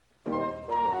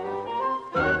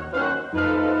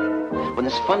when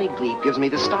this funny gleep gives me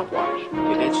this stopwatch.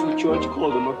 Yeah, that's what George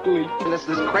called him, a gleep. And this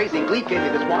crazy gleep gave me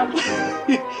this watch.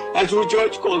 That's what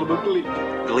George called him, a gleep.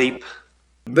 Gleep.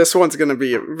 This one's gonna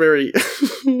be a very...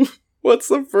 What's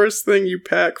the first thing you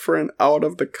pack for an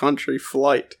out-of-the-country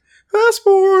flight?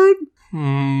 Passport!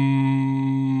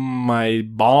 My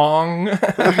bong.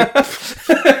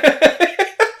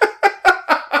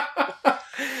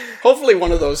 Hopefully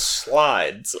one of those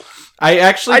slides.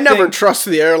 I never trust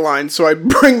the airline, so I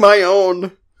bring my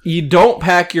own. You don't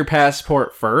pack your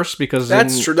passport first because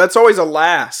that's true. That's always a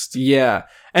last. Yeah,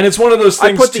 and it's one of those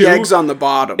things. I put the eggs on the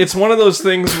bottom. It's one of those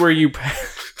things where you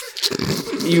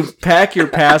pack your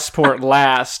passport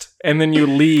last, and then you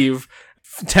leave.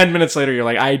 10 minutes later, you're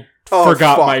like, I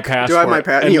forgot my passport. Do I have my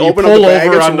passport? And you open up the bag,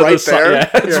 it's right there. Yeah,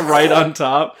 it's right on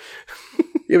top.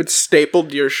 You have it stapled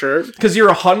to your shirt. Because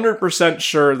you're 100%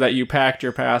 sure that you packed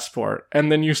your passport.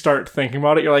 And then you start thinking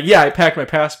about it. You're like, yeah, I packed my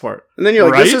passport. And then you're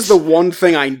like, This is the one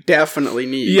thing I definitely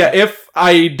need. Yeah, if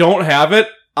I don't have it,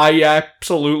 I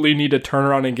absolutely need to turn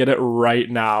around and get it right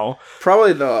now.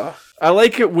 Probably I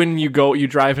like it when you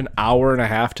drive an hour and a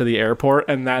half to the airport,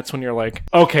 and that's when you're like,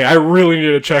 okay, I really need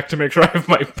to check to make sure I have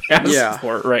my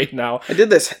passport right now. I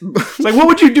did this. It's like, what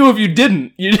would you do if you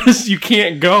didn't? You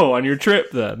can't go on your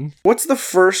trip then. What's the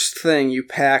first thing you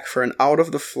pack for an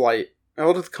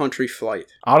out-of-the-country flight?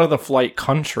 Out of the flight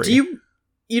country?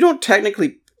 You don't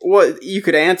technically... Well, you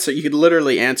could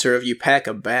literally answer if you pack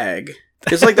a bag.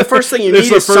 It's like the first thing you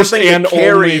need is something to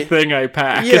carry. Only thing I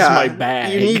pack is my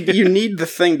bag. You need the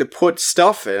thing to put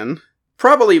stuff in.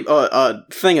 Probably a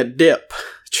thing of dip,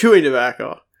 chewing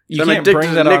tobacco. You can't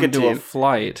bring that onto a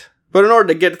flight. But in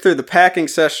order to get through the packing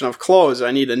session of clothes,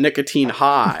 I need a nicotine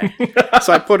high.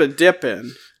 So I put a dip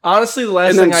in. Honestly, the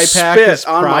last thing I pack is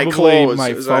probably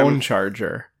my phone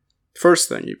charger. First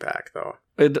thing you pack, though.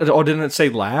 Didn't it say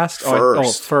last?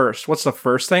 First. First. What's the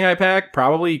first thing I pack?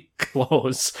 Probably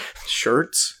clothes.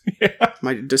 Shirts? Yeah.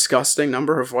 My disgusting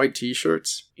number of white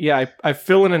t-shirts? Yeah, I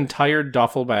fill an entire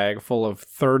duffel bag full of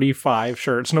 35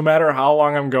 shirts. No matter how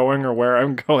long I'm going or where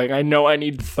I'm going, I know I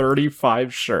need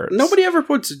 35 shirts. Nobody ever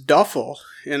puts duffel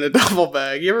in a duffel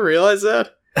bag. You ever realize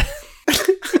that?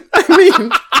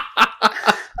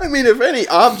 I mean, if any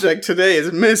object today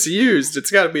is misused, it's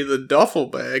got to be the duffel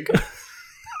bag.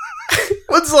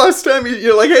 When's the last time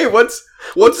you're like, hey,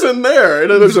 what's in there?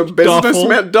 And then there's a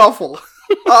businessman duffel.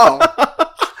 Oh.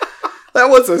 That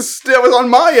was on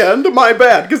my end, my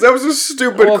bad, because that was a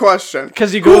stupid question.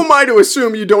 Who am I to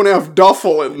assume you don't have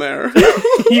duffel in there?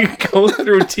 You go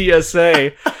through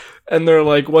TSA, and they're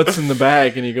like, what's in the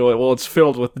bag? And you go, well, it's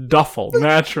filled with duffel,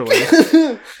 naturally.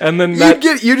 And then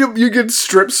you get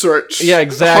strip search. Yeah,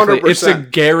 exactly. 100%. It's a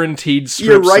guaranteed strip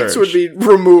search. Your rights would be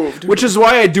removed. Which is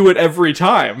why I do it every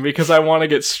time, because I want to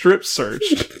get strip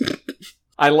searched.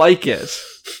 I like it.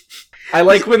 I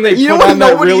like when they put on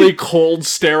that really cold,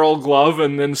 sterile glove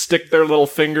and then stick their little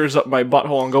fingers up my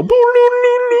butthole and go...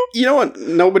 You know what?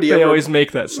 They always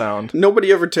make that sound.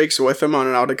 Nobody ever takes with them on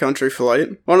an out-of-country flight.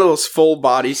 One of those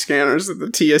full-body scanners that the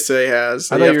TSA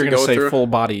has. I thought you were going to say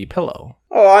full-body pillow.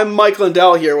 Oh, I'm Mike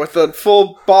Lindell here with a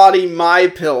full-body My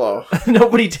Pillow.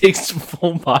 Nobody takes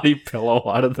full-body pillow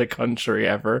out of the country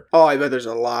ever. Oh, I bet there's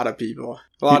a lot of people.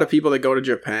 A lot of people that go to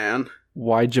Japan.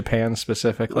 Why Japan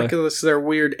specifically? Because they're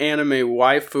weird anime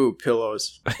waifu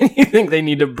pillows. You think they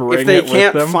need to bring it with them? If they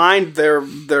can't find their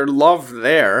love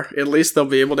there, at least they'll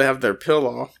be able to have their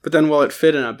pillow. But then will it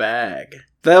fit in a bag?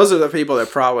 Those are the people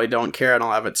that probably don't care and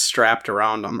will have it strapped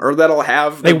around them. Or that'll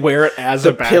have... They wear it as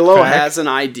a backpack. The pillow has an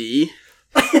ID.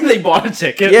 They bought a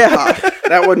ticket. Yeah,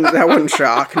 that wouldn't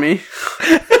shock me.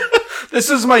 This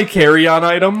is my carry-on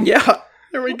item. Yeah.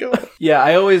 There we go. Yeah,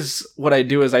 what I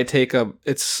do is I take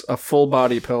it's a full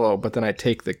body pillow, but then I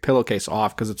take the pillowcase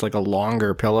off because it's like a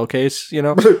longer pillowcase,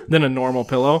 than a normal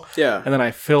pillow. Yeah. And then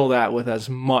I fill that with as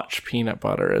much peanut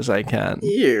butter as I can.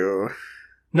 Ew.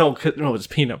 No, it's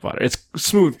peanut butter. It's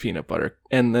smooth peanut butter,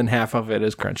 and then half of it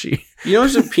is crunchy. You know,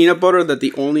 there's a peanut butter that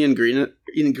the only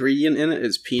ingredient in it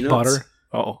is peanuts? Butter?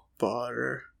 Oh.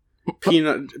 Butter.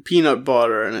 Peanut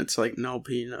butter, and it's like no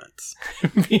peanuts.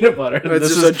 Peanut butter. It's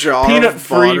just a jar of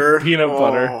butter. Peanut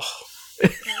butter.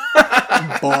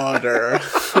 Butter.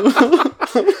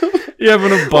 You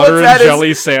having a butter and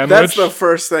jelly sandwich? That's the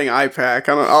first thing I pack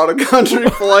on an out-of-country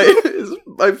flight.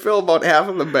 I fill about half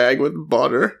of the bag with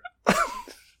butter.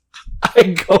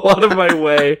 I go out of my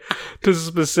way to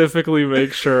specifically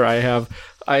make sure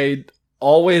I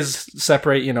always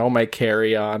separate, my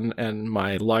carry-on and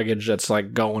my luggage that's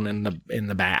like going in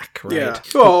the back, right? Yeah.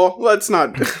 Well, let's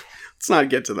not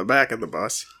get to the back of the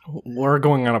bus. We're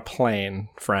going on a plane,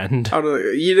 friend.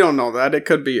 You don't know that. It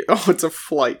could be, it's a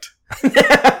flight.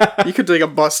 You could take a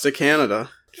bus to Canada.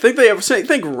 Think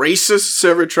racists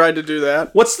ever tried to do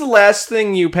that? What's the last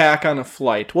thing you pack on a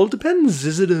flight? Well, it depends.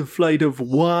 Is it a flight of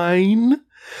wine?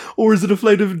 Or is it a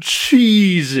flight of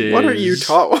cheeses? What are you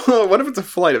talking? What if it's a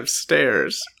flight of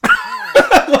stairs?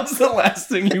 What's the last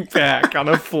thing you pack on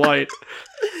a flight?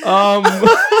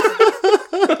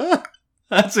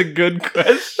 That's a good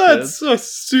question. That's so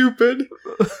stupid.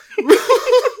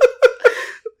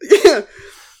 Yeah.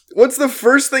 What's the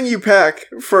first thing you pack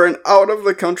for an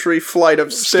out-of-the-country flight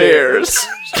of stairs?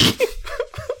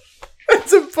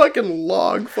 It's a fucking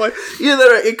long flight.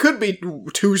 Either it could be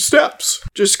 2 steps,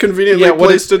 just conveniently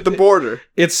placed at the border.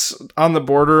 It's on the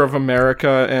border of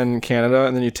America and Canada,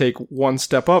 and then you take 1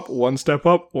 step up, 1 step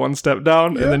up, 1 step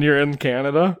down, and then you're in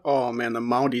Canada. Oh man, the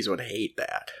Mounties would hate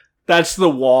that. That's the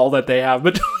wall that they have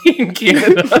between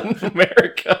Canada and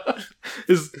America,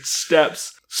 is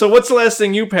steps. So what's the last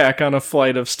thing you pack on a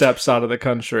flight of steps out of the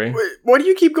country? Wait, why do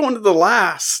you keep going to the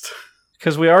last?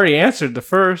 Because we already answered the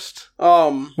first.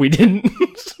 We didn't.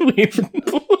 I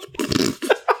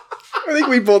think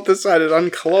we both decided on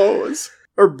clothes.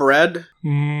 Or bread.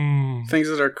 Things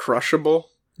that are crushable.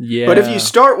 Yeah. But if you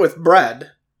start with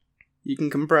bread, you can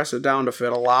compress it down to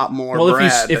fit a lot more bread.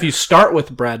 Well, if you start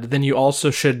with bread, then you also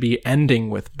should be ending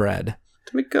with bread.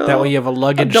 That way you have a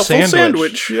luggage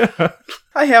sandwich. Yeah.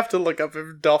 I have to look up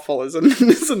if duffel is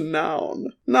a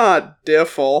noun. Not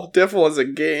diffle. Diffle is a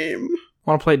game.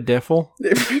 Want to play diffle?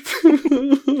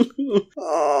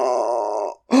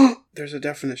 Oh. There's a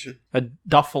definition. A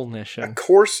dufflenition. A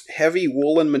coarse, heavy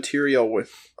woolen material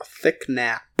with a thick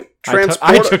nap.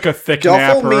 I took a thick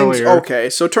nap earlier. Okay,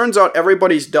 so it turns out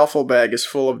everybody's duffel bag is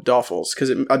full of duffels, because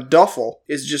a duffel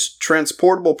is just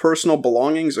transportable personal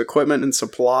belongings, equipment, and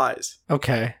supplies.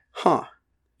 Okay. Huh.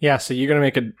 Yeah, so you're going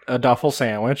to make a duffel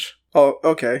sandwich. Oh,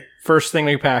 okay. First thing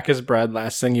you pack is bread,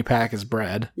 last thing you pack is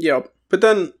bread. Yep. But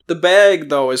then the bag,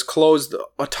 though, is closed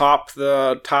atop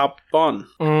the top bun.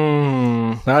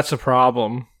 That's a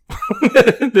problem.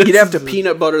 You'd have to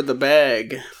peanut butter the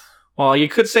bag. Well, you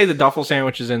could say the duffel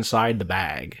sandwich is inside the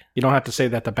bag. You don't have to say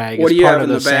that the bag is part of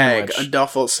the sandwich. What do you have in the bag? A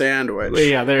duffel sandwich.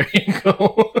 Yeah, there you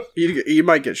go. You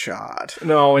might get shot.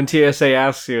 No, when TSA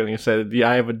asks you and you said, yeah,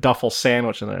 I have a duffel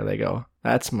sandwich in there, they go,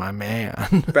 that's my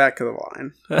man. Back of the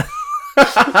line.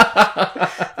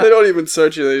 They don't even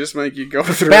search you, they just make you go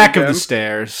through back of the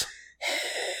stairs.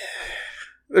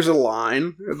 There's a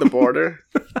line at the border.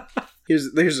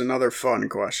 Here's another fun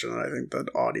question that I think the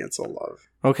audience will love.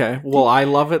 Okay. Will I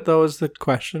love it, though, is the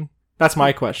question? That's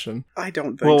my question. I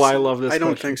don't think so. I love this question? I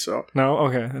don't think so. No?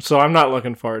 Okay. So I'm not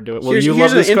looking forward to it. Will you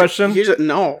love this question?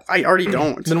 No, I already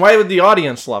don't. Then why would the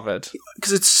audience love it?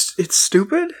 Because it's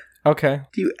stupid. Okay.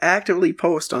 Do you actively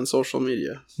post on social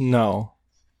media? No.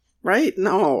 Right?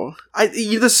 No.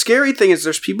 The scary thing is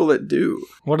there's people that do.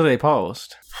 What do they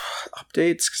post?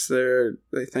 Updates because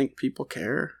they think people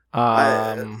care.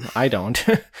 I don't.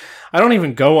 I don't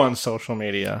even go on social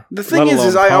media. The thing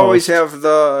is I always have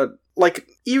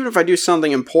even if I do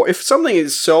something important, if something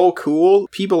is so cool,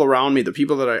 people around me, the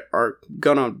people that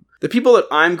the people that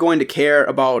I'm going to care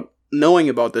about knowing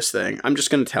about this thing, I'm just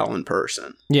going to tell in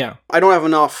person. Yeah. I don't have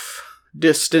enough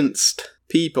distanced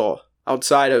people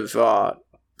outside of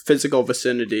physical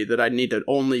vicinity that I need to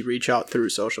only reach out through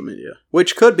social media,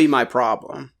 which could be my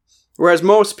problem. Whereas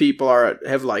most people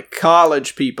have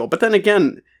college people, but then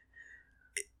again,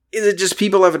 is it just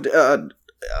people have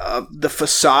the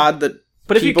facade that?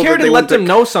 But if you care to let them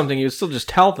know something, you still just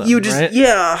tell them. Right?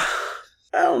 Yeah.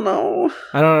 I don't know.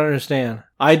 I don't understand.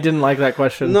 I didn't like that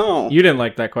question. No, you didn't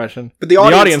like that question. But the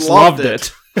audience loved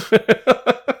it.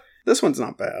 This one's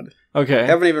not bad. Okay, I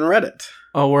haven't even read it.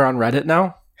 Oh, we're on Reddit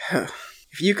now.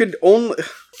 If you could only.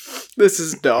 This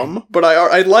is dumb, but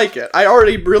I like it. I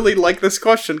already really like this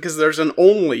question because there's an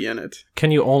only in it.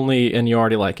 Can you only, and you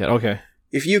already like it? Okay.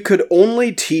 If you could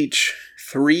only teach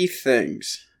 3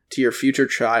 things to your future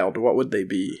child, what would they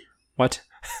be? What?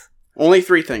 Only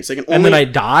 3 things. They can only, and then I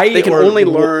die? They can only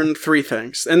learn 3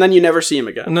 things, and then you never see them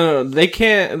again. No, they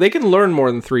can't. They can learn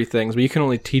more than 3 things, but you can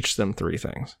only teach them 3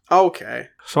 things. Okay.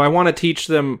 So I want to teach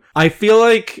them. I feel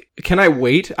like, can I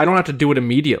wait? I don't have to do it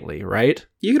immediately, right?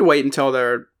 You could wait until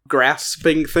they're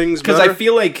grasping things better. Because I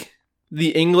feel like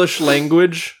the English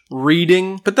language,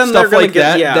 reading, but then stuff they're like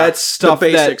that, that's stuff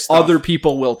that other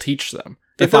people will teach them.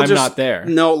 If I'm not there.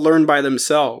 No, learn by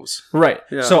themselves. Right.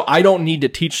 Yeah. So I don't need to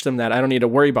teach them that. I don't need to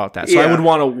worry about that. So I would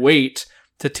want to wait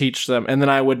to teach them, and then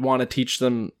I would want to teach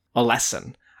them a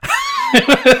lesson.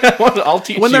 I'll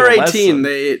teach when they're 18, lesson.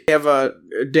 they have a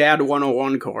Dad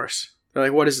 101 course. They're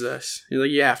like, what is this? You're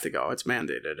like, you have to go. It's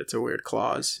mandated. It's a weird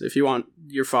clause. If you want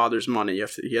your father's money,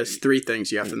 he has 3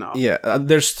 things you have to know. Yeah,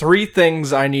 there's 3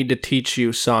 things I need to teach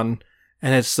you, son.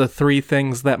 And it's the 3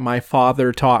 things that my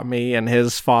father taught me and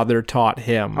his father taught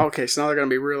him. Okay, so now they're going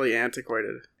to be really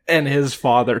antiquated. And his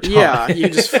father taught him. You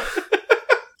just...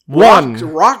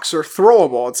 1. Rocks are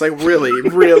throwable. It's like really,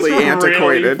 really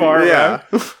antiquated. Really yeah.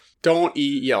 Don't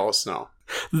eat yellow snow.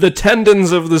 The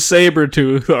tendons of the saber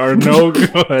tooth are no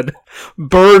good.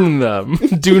 Burn them.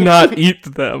 Do not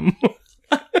eat them.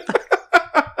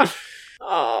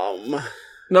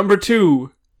 Number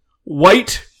 2.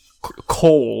 White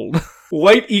cold.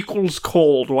 White equals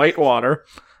cold. White water,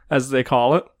 as they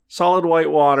call it. Solid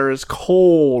white water is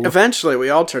cold. Eventually, we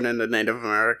all turn into Native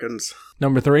Americans.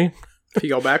 Number 3. If you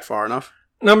go back far enough.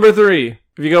 Number 3.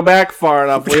 If you go back far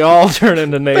enough, we all turn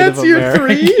into Native Americans.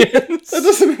 That's your 3? That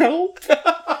doesn't help.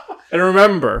 And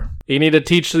remember, you need to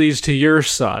teach these to your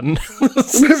son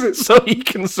so he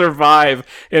can survive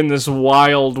in this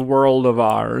wild world of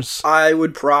ours. I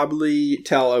would probably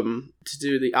tell him to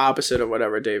do the opposite of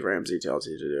whatever Dave Ramsey tells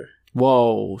you to do.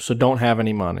 Whoa, so don't have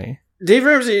any money. Dave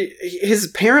Ramsey, his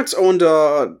parents owned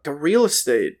a real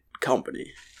estate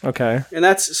company. Okay.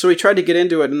 And so he tried to get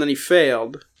into it and then he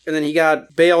failed. And then he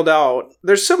got bailed out.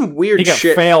 There's some weird shit. He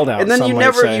got failed out. And then you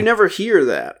never hear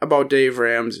that about Dave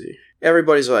Ramsey.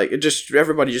 Everybody's like,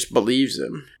 everybody just believes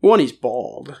him. One, he's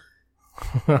bald.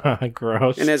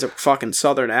 Gross. And has a fucking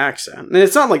southern accent. And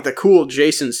it's not like the cool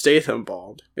Jason Statham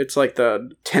bald. It's like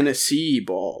the Tennessee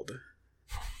bald.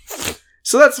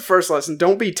 So that's the first lesson.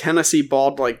 Don't be Tennessee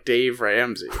bald like Dave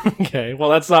Ramsey. Okay, well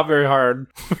that's not very hard.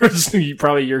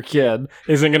 Probably your kid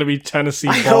isn't going to be Tennessee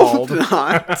bald. I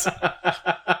hope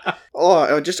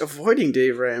not. Just avoiding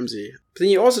Dave Ramsey. But then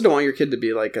you also don't want your kid to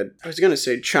be like I was going to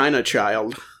say China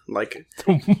child. Like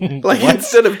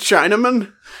instead of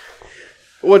Chinaman.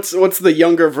 What's the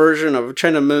younger version of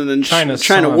Chinaman and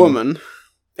China woman?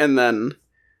 And then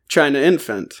China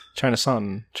infant. China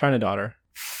son. China daughter.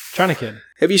 China kid.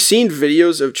 Have you seen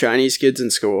videos of Chinese kids in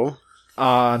school?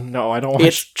 No, I don't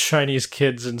watch Chinese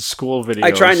kids in school videos.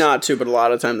 I try not to, but a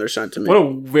lot of time they're sent to me. What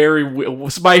a very...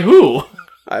 By who?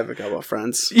 I have a couple of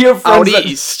friends. You have friends out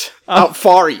east. Out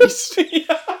far east.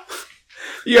 Yeah.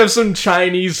 You have some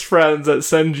Chinese friends that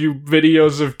send you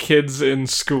videos of kids in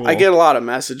school. I get a lot of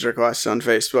message requests on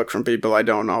Facebook from people I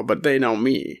don't know, but they know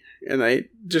me. And they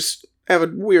just have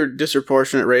a weird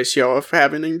disproportionate ratio of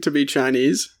having to be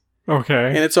Chinese. Okay.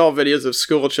 And it's all videos of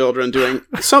school children doing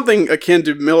something akin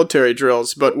to military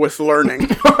drills, but with learning.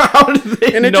 How do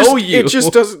they know you? It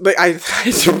just doesn't...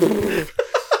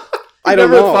 I don't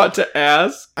never know. Thought to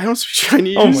ask. I don't speak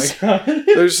Chinese. Oh my god!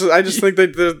 I just think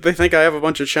they think I have a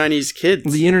bunch of Chinese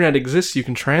kids. The internet exists. You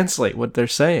can translate what they're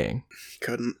saying.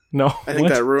 Couldn't. No. I think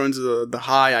that ruins the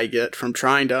high I get from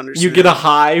trying to understand. You get a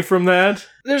high from that?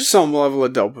 There's some level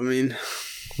of dopamine.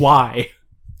 Why?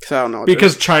 I don't know.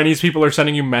 Because Chinese people are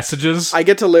sending you messages? I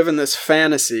get to live in this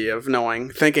fantasy of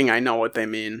thinking I know what they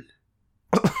mean.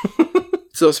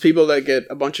 It's those people that get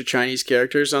a bunch of Chinese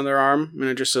characters on their arm, and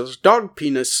it just says, dog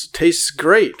penis tastes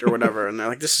great, or whatever, and they're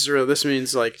like, this is real, this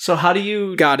means, like, so how do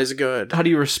you... God is good. How do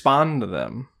you respond to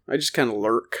them? I just kind of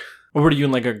lurk. Or were you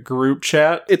in, like, a group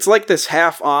chat? It's like this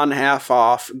half-on,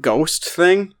 half-off ghost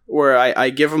thing, where I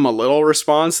give them a little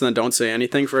response, and then don't say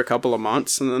anything for a couple of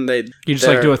months, and then You just,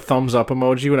 like, do a thumbs-up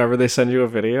emoji whenever they send you a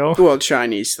video? Well,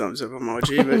 Chinese thumbs-up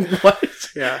emoji, but... What?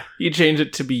 Yeah. You change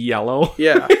it to be yellow?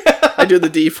 Yeah. I do the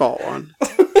default one.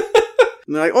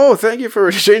 And they're like, oh, thank you for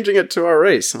changing it to our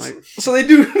race. I'm like, so they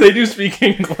do speak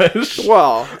English?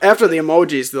 Well, after the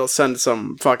emojis, they'll send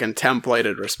some fucking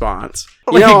templated response.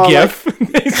 Like a GIF?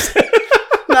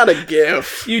 Not a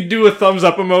GIF. You do a thumbs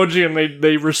up emoji and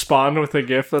they respond with a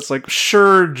GIF that's like,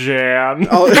 sure, Jan.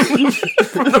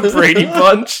 From the Brady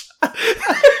Bunch.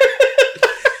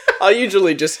 I'll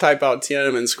usually just type out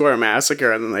Tiananmen Square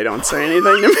Massacre and then they don't say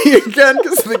anything to me again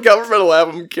because the government will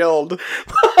have them killed.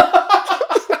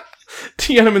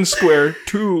 Tiananmen Square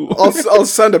 2. I'll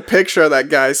send a picture of that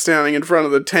guy standing in front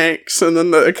of the tanks and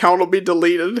then the account will be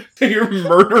deleted. You're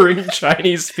murdering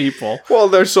Chinese people. Well,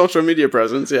 their social media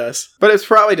presence, yes. But it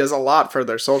probably does a lot for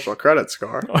their social credit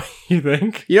score. You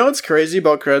think? You know what's crazy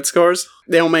about credit scores?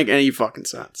 They don't make any fucking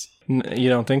sense. You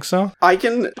don't think so? I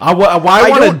can... Why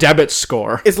want a debit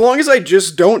score? As long as I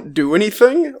just don't do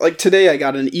anything. Like today I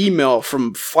got an email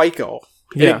from FICO.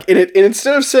 Yeah. And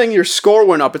instead of saying your score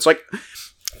went up, it's like...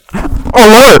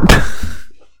 Alert!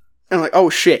 And I'm like, oh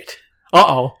shit.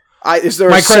 Uh-oh. Is there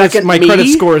a second My credit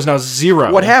score is now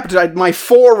 0. What happened? My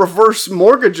 4 reverse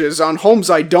mortgages on homes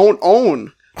I don't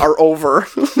own are over.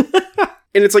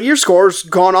 And it's like, your score's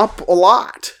gone up a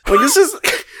lot. Like, this is...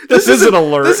 This isn't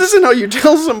alert. This isn't how you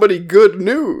tell somebody good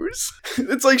news.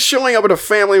 It's like showing up at a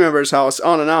family member's house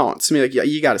unannounced. I mean, like, yeah,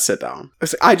 you gotta sit down.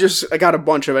 It's like, I got a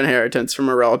bunch of inheritance from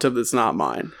a relative that's not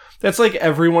mine. That's like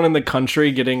everyone in the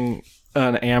country getting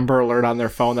an Amber Alert on their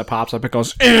phone that pops up. It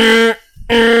goes,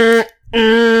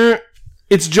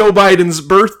 it's Joe Biden's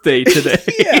birthday today.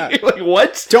 Yeah. Like,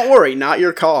 what? Don't worry, not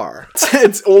your car.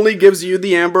 It only gives you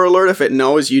the Amber Alert if it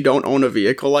knows you don't own a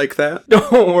vehicle like that.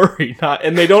 Don't worry, not.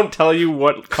 And they don't tell you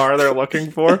what car they're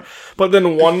looking for. But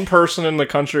then one person in the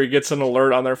country gets an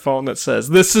alert on their phone that says,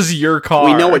 "This is your car."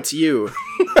 We know it's you.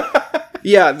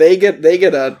 Yeah, they get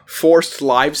a forced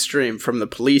live stream from the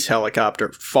police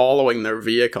helicopter following their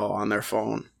vehicle on their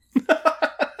phone.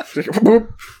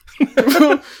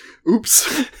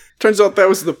 Oops. Turns out that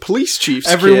was the police chief's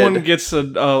Everyone kid. gets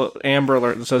a Amber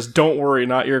Alert that says, "Don't worry,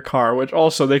 not your car," which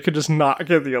also they could just not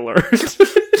get the alert.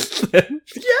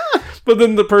 Yeah. But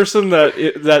then the person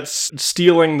that's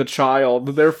stealing the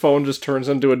child, their phone just turns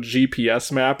into a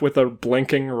GPS map with a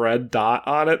blinking red dot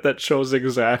on it that shows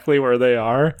exactly where they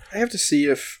are. I have to see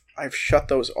if I've shut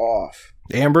those off.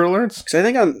 Amber Alerts? Because I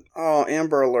think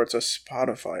Amber Alert's a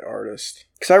Spotify artist.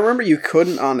 Because I remember you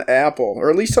couldn't on Apple, or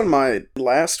at least on my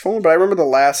last phone, but I remember the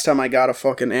last time I got a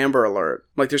fucking Amber Alert.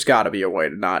 Like, there's gotta be a way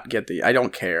to not get I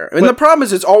don't care. And the problem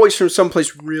is it's always from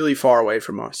someplace really far away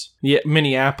from us. Yeah,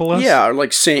 Minneapolis? Yeah, or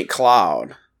like St.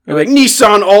 Cloud. Or like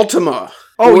Nissan Altima.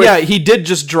 Oh, yeah, he did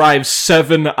just drive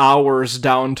 7 hours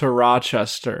down to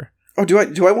Rochester. Oh, do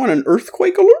I want an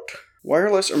earthquake alert?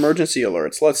 Wireless emergency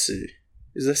alerts. Let's see.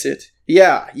 Is this it?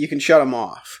 Yeah, you can shut them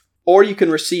off. Or you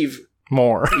can receive...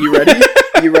 More. You ready?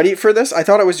 You ready for this? I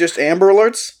thought it was just Amber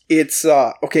Alerts. It's,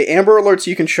 okay, Amber Alerts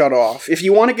you can shut off. If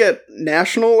you want to get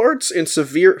national alerts and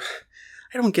severe...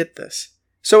 I don't get this.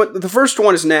 So the first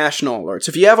one is national alerts.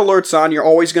 If you have alerts on, you're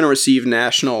always going to receive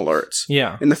national alerts.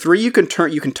 Yeah. And the three you can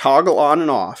toggle on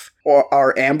and off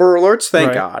are Amber Alerts,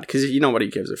 thank God, because nobody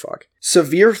gives a fuck.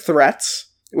 Severe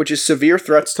threats, which is severe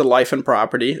threats to life and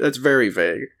property. That's very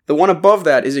vague. The one above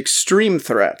that is extreme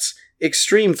threats.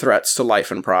 Extreme threats to life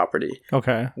and property.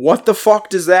 Okay. What the fuck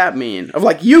does that mean? Of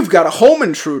like, you've got a home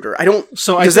intruder.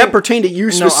 Does that pertain to you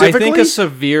specifically? I think a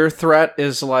severe threat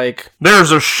is like,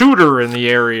 there's a shooter in the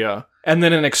area. And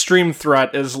then an extreme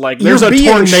threat is like, there's a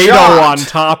tornado on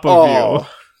top of you.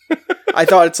 I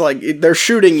thought it's like, they're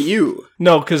shooting you.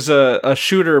 No, because a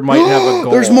shooter might have a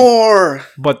goal. There's more!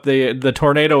 But the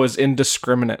tornado is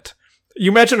indiscriminate. You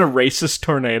imagine a racist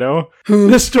tornado?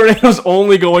 This tornado's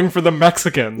only going for the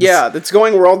Mexicans. Yeah, that's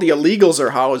going where all the illegals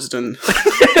are housed and...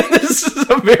 This is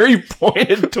a very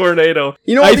pointed tornado.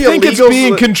 You know, I think it's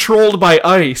being controlled by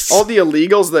ice. All the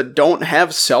illegals that don't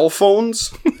have cell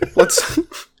phones?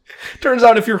 Turns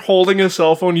out if you're holding a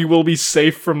cell phone, you will be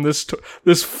safe from this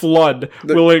flood.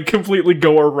 Will it completely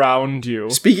go around you?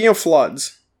 Speaking of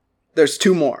floods... There's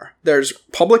two more. There's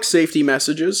public safety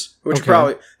messages, which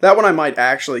probably... That one I might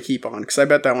actually keep on, because I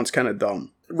bet that one's kind of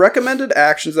dumb. Recommended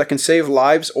actions that can save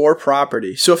lives or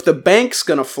property. So if the bank's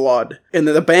gonna flood, and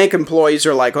the bank employees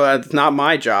are like, well, that's not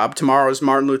my job. Tomorrow's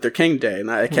Martin Luther King Day, and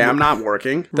I'm not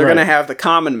working. They're gonna have the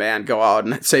common man go out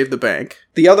and save the bank.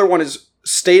 The other one is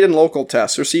state and local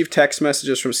tests. Receive text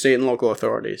messages from state and local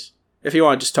authorities. If you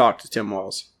want to just talk to Tim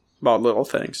Wells about little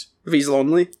things. If he's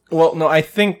lonely. Well, no, I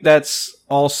think that's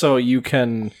also you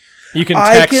can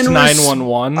text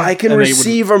 911. I can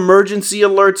receive emergency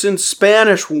alerts in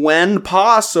Spanish when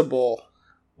possible.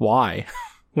 Why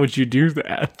would you do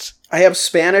that? I have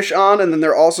Spanish on, and then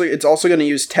it's also going to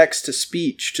use text to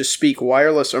speech to speak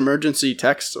wireless emergency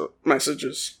text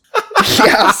messages.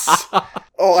 Yes.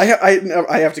 Oh,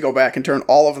 I have to go back and turn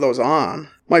all of those on.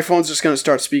 My phone's just going to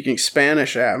start speaking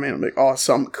Spanish at me. I'm like, oh,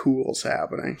 something cool's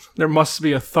happening. There must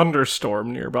be a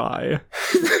thunderstorm nearby.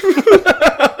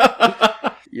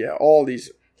 Yeah, all these.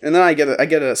 And then I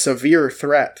get a severe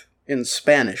threat in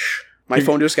Spanish. My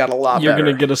phone just got a lot better. You're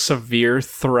going to get a severe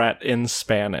threat in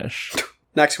Spanish.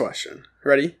 Next question.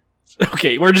 Ready?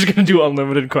 Okay, we're just going to do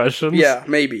unlimited questions? Yeah,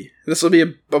 maybe. This will be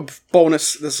a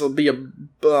bonus. This will be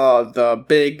the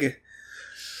big...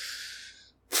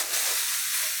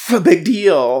 A big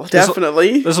deal,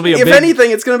 definitely. This will be if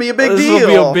anything, it's going to be a big deal. This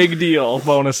will be a big deal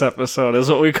bonus episode. Is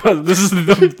what we call it. This is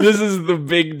the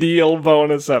big deal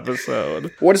bonus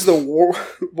episode. What is the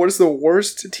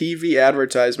worst TV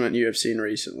advertisement you have seen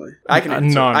recently? I can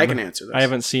answer. None. I can answer this. I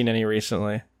haven't seen any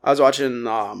recently. I was watching.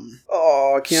 Can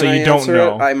so I you answer don't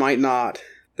know? It? I might not.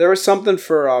 There was something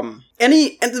for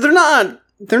any, and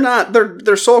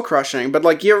they're soul crushing. But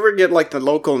like, you ever get like the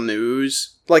local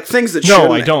news? Like things that shouldn't...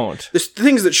 No, I don't. There's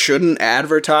things that shouldn't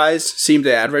seem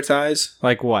to advertise.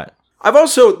 Like what? I've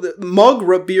also, Mug,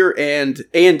 Root Beer, and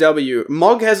A&W,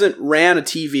 Mug hasn't ran a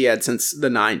TV ad since the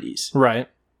 90s. Right.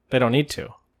 They don't need to.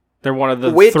 They're one of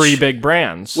the 3 big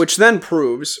brands. Which then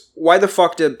proves, why the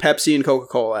fuck did Pepsi and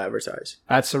Coca-Cola advertise?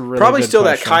 That's a really Probably good still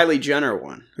question. that Kylie Jenner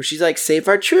one, where she's like, save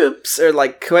our troops, or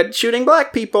like, quit shooting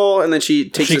black people, and then she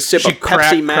takes a sip of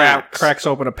Pepsi Max. Cracks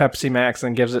open a Pepsi Max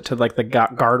and gives it to like the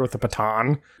guard with the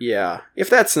baton. Yeah.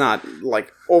 If that's not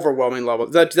like overwhelming level,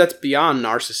 that's beyond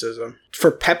narcissism.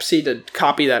 For Pepsi to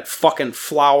copy that fucking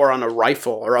flower on a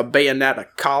rifle, or a bayonet, a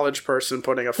college person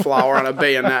putting a flower on a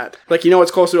bayonet. Like, you know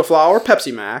what's close to a flower?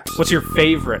 Pepsi Max. What's your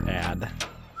favorite ad?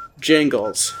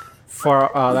 Jingles. For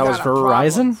that was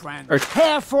Verizon? Or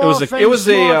it was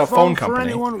a phone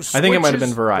company. I think it might have been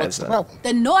Verizon.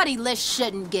 The naughty list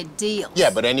shouldn't get deals. Yeah,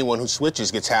 but anyone who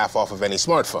switches gets half off of any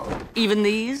smartphone. Even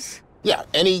these? Yeah,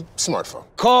 any smartphone.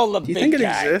 Call the Do you big think it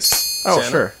guy. exists? Oh,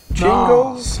 Santa? sure.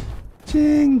 Jingles?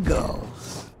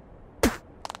 Jingles.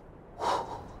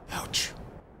 Ouch.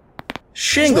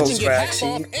 Shingles Switch and get half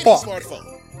vaccine? off any Fuck.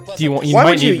 smartphone. Plus, You Why might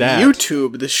would you need that.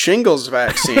 YouTube the shingles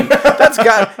vaccine?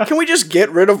 Can we just get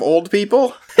rid of old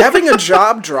people? Having a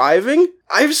job driving?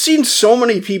 I've seen so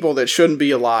many people that shouldn't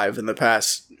be alive in the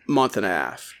past month and a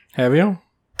half. Have you?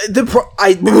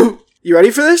 You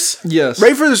ready for this? Yes.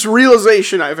 Ready for this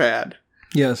realization I've had?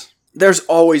 Yes. There's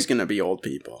always gonna be old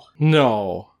people.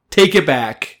 No. Take it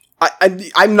back.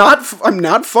 I'm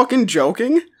not fucking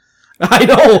joking. I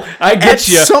know. I get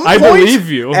you. I believe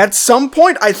you. At some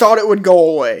point, I thought it would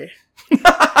go away.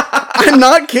 I'm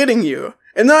not kidding you.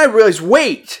 And then I realized,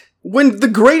 wait, when the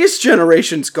greatest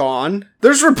generation's gone,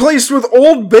 there's replaced with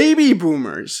old baby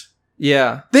boomers.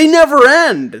 Yeah. They never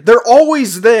end. They're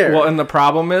always there. Well, and the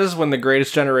problem is when the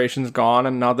greatest generation's gone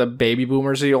and now the baby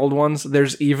boomers are the old ones,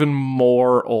 there's even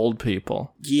more old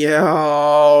people.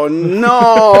 Yo,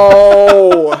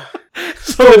 no.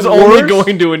 So it's only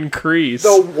going to increase.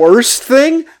 The worst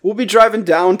thing, we'll be driving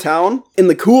downtown, and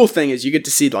the cool thing is you get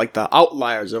to see, like, the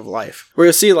outliers of life. Where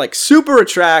you'll see, like, super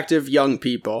attractive young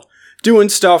people doing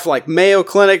stuff like Mayo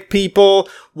Clinic people,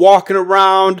 walking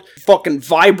around, fucking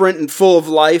vibrant and full of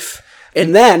life.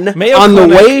 And then, Mayo on the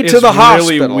Clinic way to the is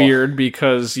hospital... really weird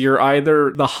because you're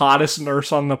either the hottest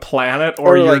nurse on the planet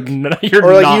or you're like, not. you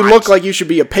look like you should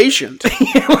be a patient.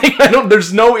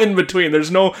 There's no in between.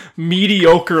 There's no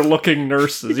mediocre looking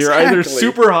nurses. You're either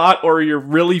super hot or you're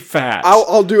really fat.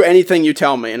 I'll do anything you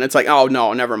tell me. And it's like, oh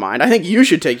no, never mind. I think you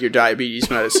should take your diabetes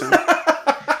medicine.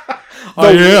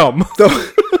 I am.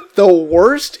 The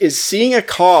worst is seeing a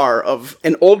car of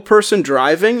an old person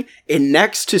driving, and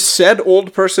next to said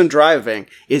old person driving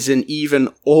is an even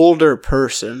older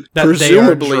person. That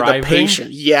presumably they are driving? the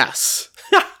patient. Yes.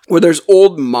 Where there's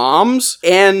old moms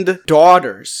and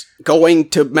daughters going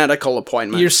to medical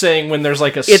appointments. You're saying when there's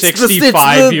like a It's the-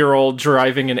 65-year-old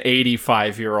driving an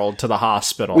 85-year-old to the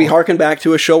hospital. We harken back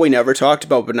to a show we never talked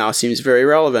about, but now seems very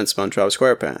relevant, SpongeBob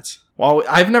SquarePants. Well,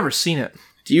 I've never seen it.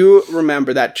 Do you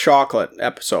remember that chocolate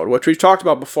episode, which we've talked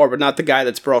about before, but not the guy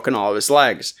that's broken all of his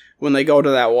legs? When they go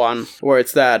to that one where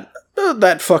it's that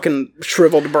fucking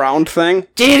shriveled brown thing.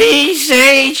 Did he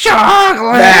say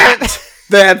chocolate?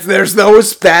 There's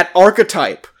that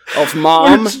archetype of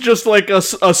mom. It's just like a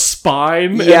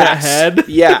spine and a Yes, head.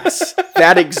 yes,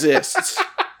 that exists.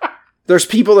 There's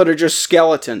people that are just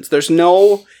skeletons. There's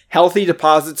no healthy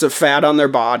deposits of fat on their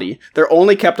body. They're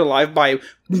only kept alive by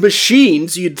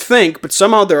machines, you'd think, but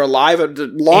somehow they're alive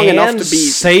long enough to be...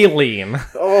 saline.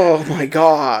 Oh my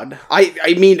god.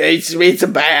 I mean, it's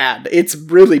bad. It's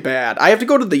really bad. I have to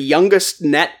go to the youngest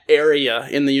net area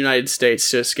in the United States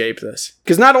to escape this.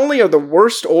 Because not only are the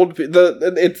worst old...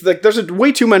 It's like there's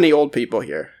way too many old people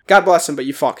here. God bless them, but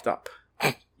you fucked up.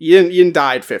 You didn't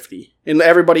die at 50. And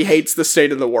everybody hates the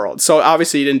state of the world. So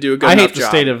obviously you didn't do a good enough job. I hate the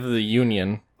state of the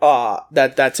union.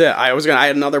 That's it. I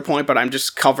had another point, but I'm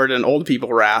just covered in old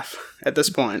people wrath at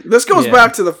this point. This goes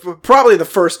back to probably the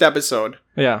first episode.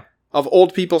 Yeah. Of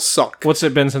Old People Suck. What's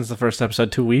it been since the first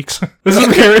episode? 2 weeks?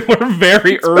 We're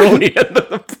very early into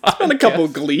the podcast. It's been a couple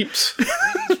gleeps.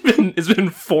 It's been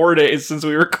 4 days since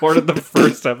we recorded the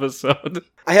first episode.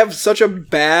 I have such a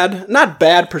not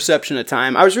bad perception of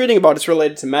time. I was reading about it's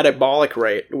related to metabolic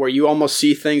rate, where you almost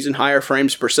see things in higher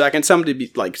frames per second. Somebody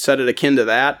said it akin to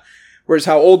that. Whereas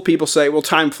how old people say, well,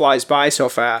 time flies by so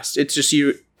fast. It's just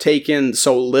you take in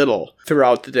so little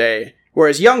throughout the day.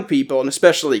 Whereas young people, and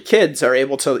especially kids, are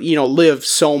able to, live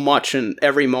so much in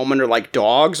every moment, or like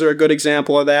dogs are a good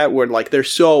example of that, where like they're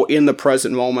so in the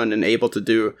present moment and able to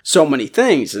do so many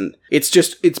things. And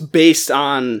it's based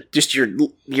on just your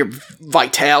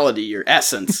vitality, your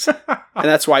essence. And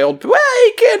that's why old people,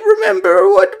 I can't remember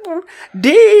what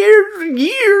day or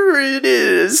year it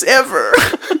is ever.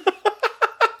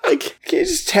 Like, you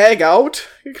just tag out?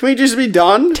 Can we just be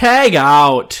done? Tag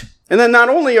out. And then not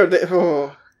only are they...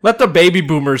 Let the baby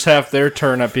boomers have their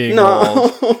turn at being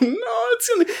old.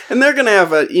 And they're gonna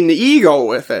have an ego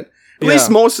with it. At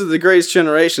least most of the greatest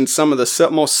generation, some of the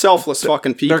most selfless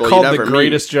fucking people They're called you'd ever the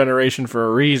greatest generation for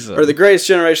a reason. Or the greatest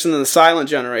generation and the silent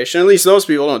generation. At least those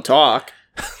people don't talk.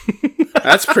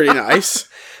 That's pretty nice.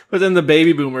 But then the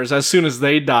baby boomers, as soon as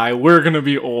they die, we're gonna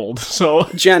be old. So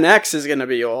Gen X is gonna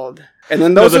be old. And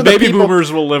then those are the baby people,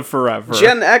 boomers will live forever.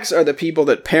 Gen X are the people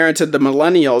that parented the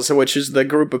millennials, which is the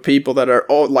group of people that are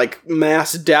like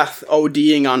mass death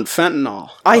ODing on fentanyl.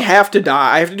 I have to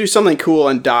die. I have to do something cool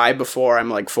and die before I'm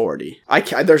like 40.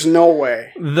 There's no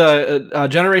way. The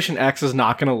Generation X is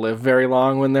not going to live very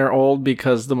long when they're old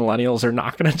because the millennials are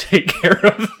not going to take care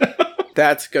of them.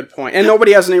 That's a good point. And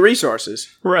nobody has any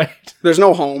resources. Right. There's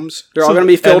no homes. They're all going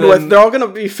to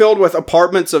be filled with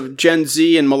apartments of Gen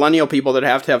Z and millennial people that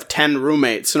have to have 10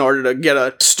 roommates in order to get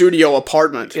a studio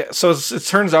apartment. Yeah, so it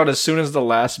turns out as soon as the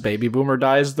last baby boomer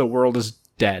dies, the world is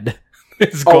dead.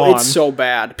 It's gone. Oh, it's so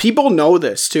bad. People know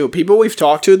this too. People we've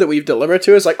talked to that we've delivered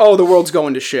to is like, oh, the world's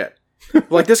going to shit.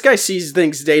 Like, this guy sees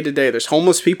things day to day. There's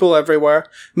homeless people everywhere.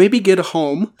 Maybe get a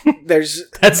home.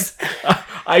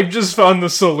 I've just found the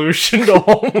solution to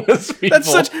homeless people.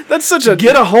 That's such a...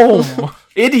 Get a home.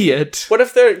 Idiot. What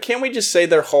if can't we just say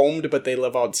they're homed, but they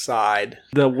live outside?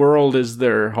 The world is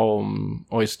their home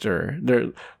oyster.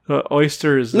 The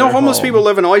oyster is No, homeless home. people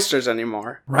live in oysters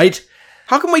anymore. Right?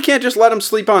 How come we can't just let them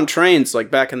sleep on trains like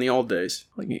back in the old days?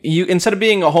 You instead of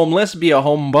being a homeless, be a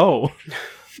homebeau.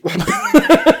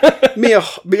 be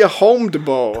a homed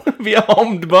beau. Be a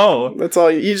homed beau. That's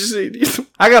all you just need.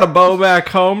 I got a beau back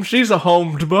home. She's a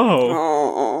homed beau.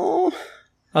 Oh,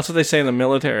 that's what they say in the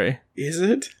military. Is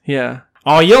it? Yeah.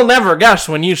 Oh, you'll never guess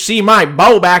when you see my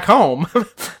beau back home.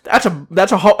 That's a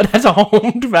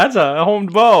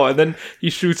homed beau, and then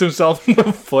he shoots himself in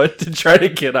the foot to try to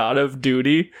get out of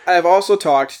duty. I've also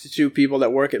talked to people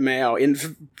that work at Mayo in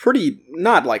pretty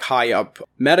not like high up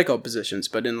medical positions,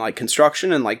 but in like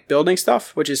construction and like building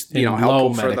stuff, which is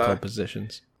helpful for medical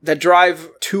positions that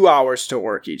drive 2 hours to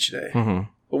work each day. Mm-hmm.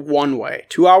 One way.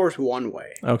 2 hours one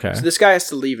way. Okay. So this guy has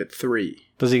to leave at 3.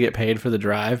 Does he get paid for the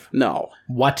drive? No.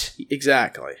 What?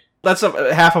 Exactly. That's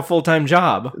half a full-time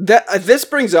job. This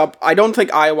brings up, I don't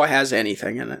think Iowa has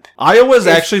anything in it. Iowa's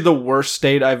actually the worst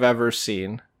state I've ever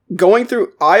seen. Going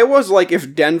through, Iowa's like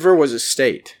if Denver was a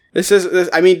state.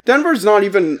 Denver's not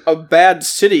even a bad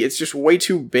city. It's just way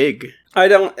too big. I'd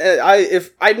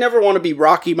never want to be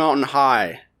Rocky Mountain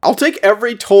High. I'll take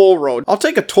every toll road. I'll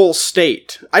take a toll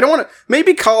state. I don't want to...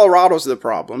 Maybe Colorado's the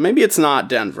problem. Maybe it's not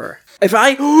Denver. If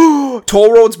I...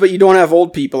 toll roads, but you don't have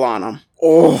old people on them.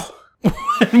 Oh.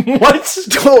 What?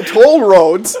 Toll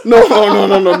roads? No.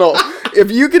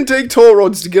 If you can take toll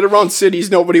roads to get around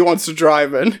cities nobody wants to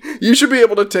drive in, you should be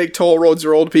able to take toll roads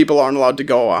where old people aren't allowed to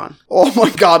go on. Oh my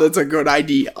god, that's a good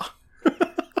idea.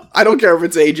 I don't care if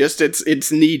it's ageist,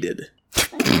 it's needed.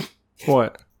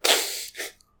 What?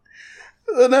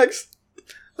 The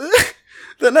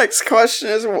next question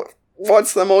is,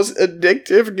 what's the most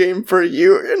addictive game for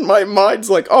you? And my mind's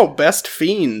like, oh, Best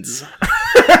Fiends.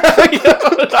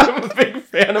 I'm a big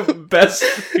fan of Best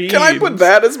Fiends. Can I put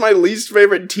that as my least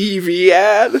favorite TV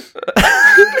ad?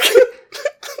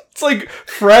 It's like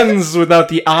Friends without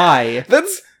the I.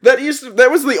 That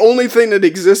was the only thing that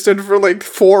existed for like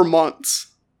 4 months.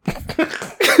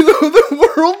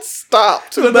 The world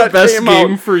stopped when that best came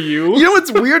game out. For you. You know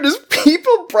what's weird is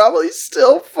people probably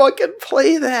still fucking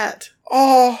play that.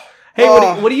 Oh. Hey,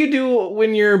 what do you do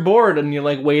when you're bored and you're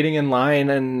like waiting in line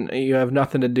and you have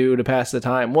nothing to do to pass the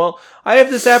time? Well, I have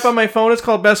this app on my phone. It's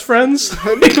called Best Friends.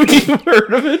 Have you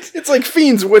heard of it? It's like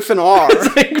Fiends with an R.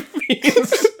 It's like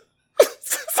Fiends.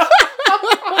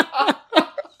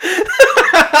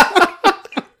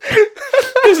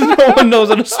 Because no one knows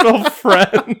how to spell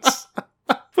friends.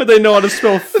 But they know how to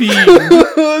spell fiend.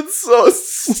 It's so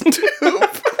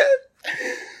stupid.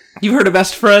 You've heard of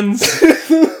Best Friends?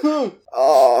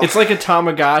 Oh. It's like a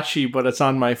Tamagotchi, but it's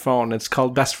on my phone. It's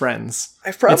called Best Friends.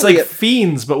 It's like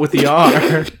Fiends, but with the R.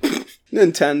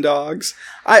 Nintendogs.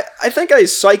 I think I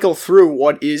cycle through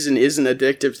what is and isn't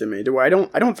addictive to me. I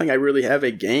don't think I really have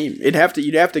a game. You'd have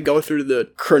to go through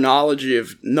the chronology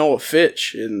of Noah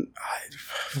Fitch and.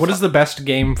 What is the best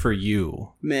game for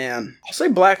you? Man, I'll say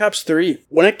Black Ops 3.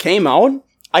 When it came out,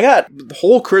 I got the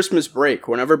whole Christmas break.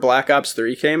 Whenever Black Ops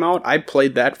 3 came out, I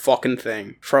played that fucking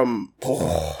thing from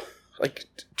like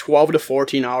 12 to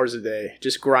 14 hours a day,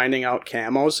 just grinding out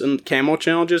camos and camo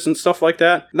challenges and stuff like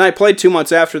that. And I played 2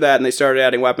 months after that, and they started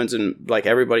adding weapons, and like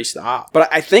everybody stopped. But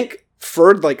I think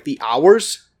for like the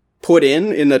hours, put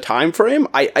in the time frame,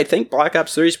 I think Black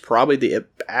Ops 3 is probably the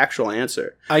actual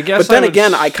answer. I guess. But then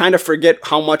again, I kind of forget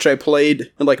how much I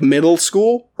played in like middle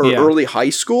school or early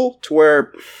high school to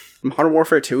where Modern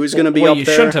Warfare 2 is going to be up there. You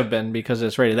shouldn't have been because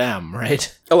it's rated M,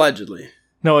 right? Allegedly.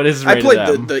 No, it is rated I played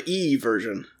M. the E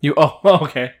version.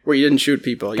 Okay. Where you didn't shoot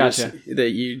people. Gotcha.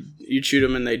 You'd shoot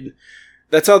them and they'd...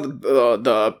 That's how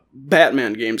the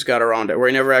Batman games got around it, where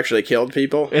he never actually killed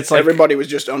people. It's like everybody was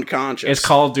just unconscious. It's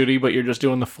Call of Duty, but you're just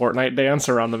doing the Fortnite dance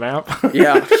around the map.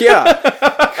 yeah,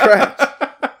 correct.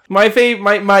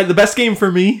 The best game for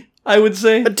me, I would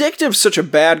say. Addictive's such a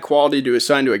bad quality to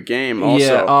assign to a game, also.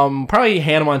 Yeah, probably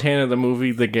Hannah Montana the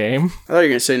movie, the game. I thought you were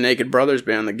going to say Naked Brothers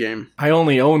Band, the game. I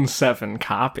only own 7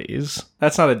 copies.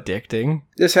 That's not addicting.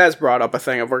 This has brought up a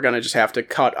thing of we're going to just have to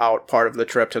cut out part of the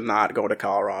trip to not go to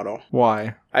Colorado.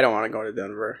 Why? I don't want to go to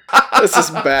Denver. This is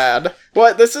bad.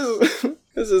 What? This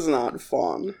is not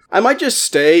fun. I might just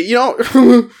stay,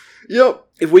 Yep.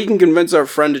 If we can convince our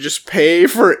friend to just pay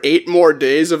for 8 more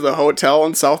days of the hotel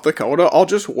in South Dakota, I'll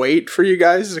just wait for you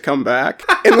guys to come back.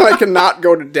 And then I can not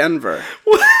go to Denver.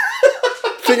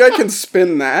 Think I can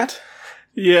spin that?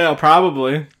 Yeah,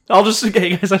 probably. I'll just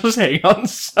hang out in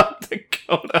South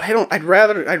Dakota.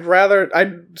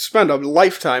 I'd spend a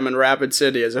lifetime in Rapid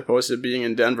City as opposed to being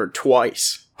in Denver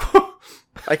twice.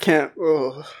 I can't,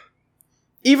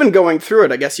 Even going through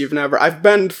it, I guess I've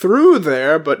been through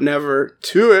there, but never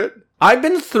to it. I've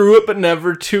been through it, but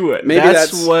never to it. Maybe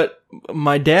that's what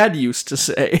my dad used to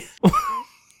say.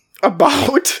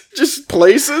 About? Just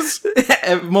places?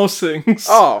 Most things.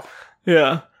 Oh.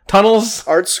 Yeah. Tunnels.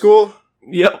 Art school?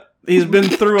 Yep. He's been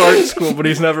through art school, but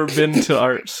he's never been to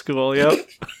art school. Yep.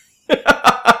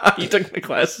 He took the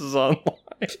classes online.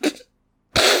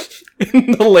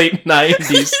 In the late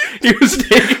 90s, he was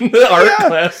taking the art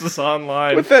classes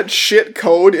online. With that shit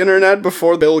code internet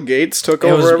before Bill Gates took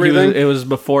over everything? It was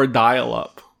before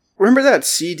dial-up. Remember that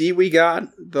CD we got?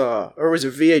 Or was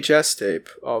it VHS tape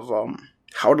of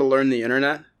How to Learn the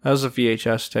Internet? That was a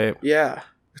VHS tape. Yeah,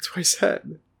 that's what I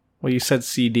said. Well, you said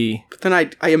CD. But then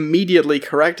I immediately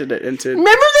corrected it into...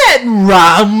 Remember that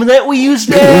ROM that we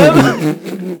used to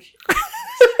have?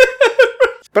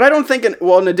 But I don't think an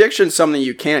addiction's something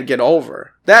you can't get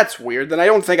over. That's weird. Then I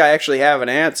don't think I actually have an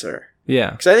answer.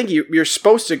 Yeah. Because I think you're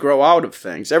supposed to grow out of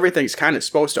things. Everything's kind of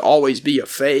supposed to always be a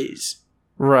phase.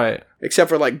 Right. Except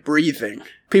for, like, breathing.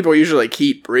 People usually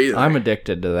keep breathing. I'm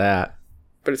addicted to that.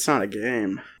 But it's not a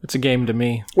game. It's a game to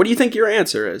me. What do you think your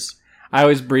answer is? I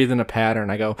always breathe in a pattern.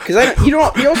 I go... Because you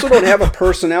also don't have a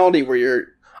personality where you're...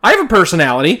 I have a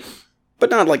personality. But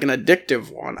not like an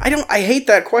addictive one. I hate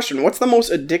that question. What's the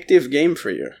most addictive game for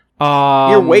you?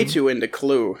 You're way too into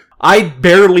Clue. I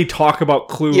barely talk about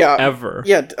Clue ever.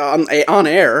 Yeah, on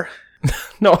air.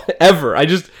 No, ever. I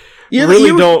just don't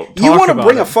talk about it. You want to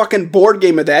bring a fucking board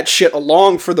game of that shit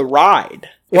along for the ride.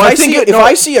 Well, If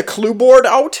I see a Clue board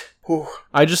out... Whew.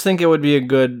 I just think it would be a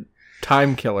good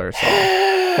time killer. So.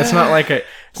 It's not like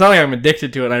I'm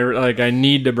addicted to it. I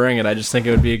need to bring it. I just think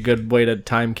it would be a good way to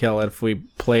time kill it if we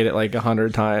played it like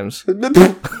 100 times.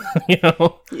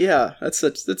 Yeah, that's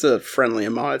a friendly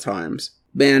amount of times.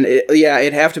 Man,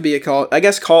 it'd have to be I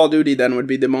guess Call of Duty then would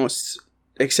be the most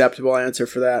acceptable answer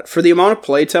for that. For the amount of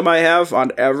playtime I have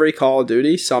on every Call of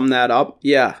Duty, sum that up.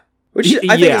 Yeah. Which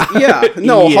I think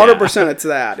 100% it's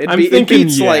that.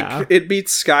 It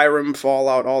beats Skyrim,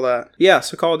 Fallout, all that. Yeah,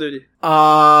 so Call of Duty.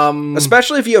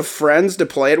 Especially if you have friends to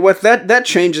play it with, that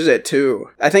changes it too.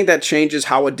 I think that changes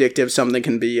how addictive something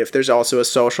can be if there's also a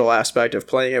social aspect of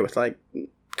playing it with like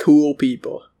cool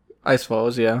people. I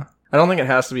suppose, yeah. I don't think it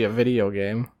has to be a video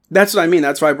game. That's what I mean.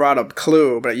 That's why I brought up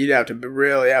Clue, but you'd have to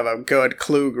really have a good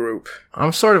Clue group.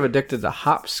 I'm sort of addicted to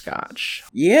hopscotch.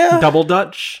 Yeah. Double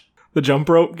Dutch. The jump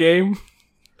rope game.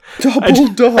 Double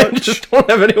Dutch. I just don't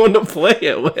have anyone to play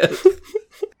it with.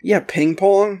 Yeah, ping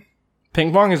pong.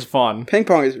 Ping pong is fun. Ping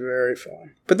pong is very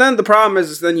fun. But then the problem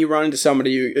is then you run into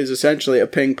somebody who is essentially a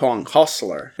ping pong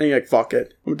hustler. And you're like, fuck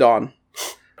it. I'm done.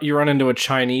 You run into a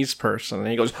Chinese person and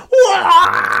he goes,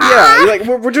 Wah! Yeah, you're like,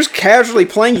 we're just casually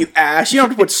playing, you ass. You don't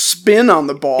have to put spin on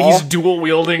the ball. He's dual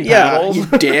wielding paddles. Yeah,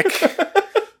 you dick.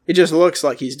 It just looks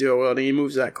like he's dual wielding. He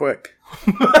moves that quick.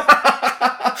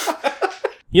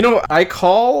 I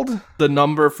called the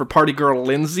number for party girl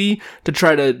Lindsay to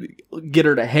try to get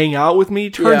her to hang out with me.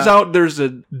 Turns out there's a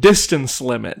distance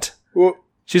limit. Well,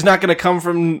 she's not going to come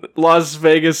from Las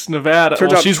Vegas, Nevada.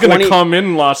 She's going to come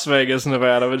in Las Vegas,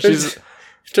 Nevada, but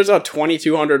turns out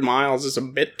 2,200 miles is a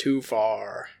bit too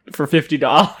far. For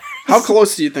 $50. How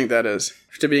close do you think that is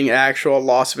to being actual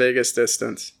Las Vegas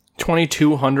distance?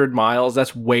 2,200 miles?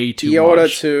 That's way too Yoda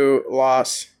much. to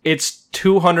Las. It's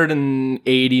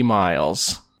 280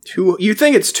 miles. You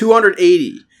think it's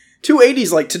 280. 280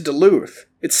 is like to Duluth.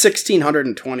 It's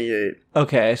 1,628.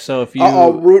 Okay, so if you...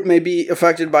 route may be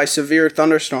affected by severe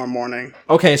thunderstorm warning.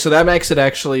 Okay, so that makes it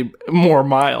actually more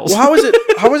miles. Well, how is it?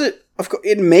 Of course,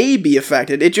 it may be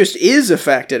affected. It just is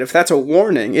affected. If that's a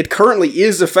warning, it currently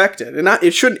is affected, and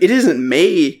it isn't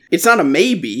may. It's not a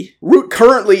maybe. Route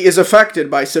currently is affected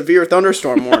by severe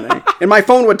thunderstorm warning, and my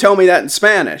phone would tell me that in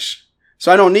Spanish.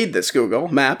 So I don't need this Google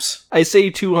Maps. I say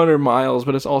 200 miles,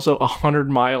 but it's also 100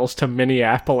 miles to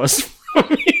Minneapolis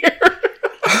from here.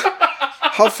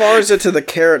 How far is it to the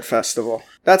Carrot Festival?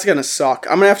 That's gonna suck.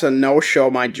 I'm gonna have to no-show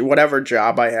my whatever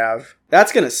job I have.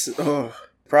 That's gonna.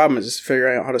 Problem is just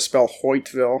figuring out how to spell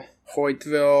Hoytville.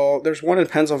 Hoytville. There's one in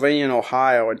Pennsylvania and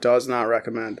Ohio. It does not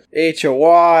recommend.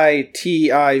 Hoytivil.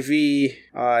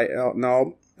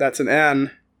 No, that's an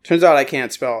N. Turns out I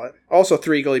can't spell it. Also,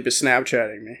 3gleep is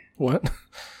Snapchatting me. What?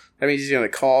 That means he's gonna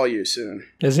call you soon.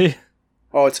 Is he?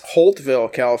 Oh, it's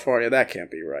Holtville, California. That can't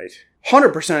be right.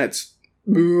 100% it's...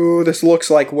 Ooh, this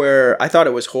looks like where... I thought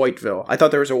it was Hoytville. I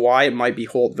thought there was a Y. It might be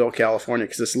Holtville, California,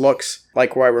 because this looks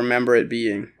like where I remember it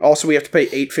being. Also, we have to pay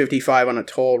 $8.55 on a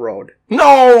toll road.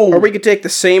 No! Or we could take the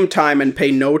same time and pay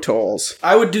no tolls.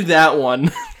 I would do that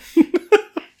one.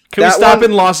 Can we stop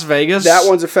in Las Vegas? That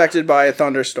one's affected by a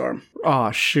thunderstorm.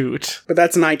 Oh, shoot. But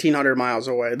that's 1,900 miles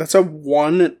away. That's a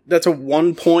 1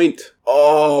 point...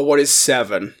 Oh, what is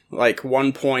 7? Like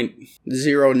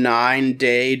 1.09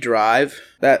 day drive?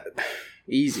 That...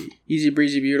 Easy. Easy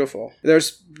breezy beautiful.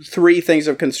 There's 3 things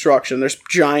of construction. There's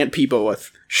giant people with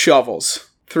shovels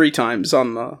 3 times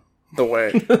on the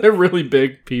way. They're really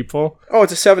big people. Oh,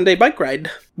 it's a 7-day bike ride.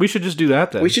 We should just do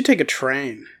that then. We should take a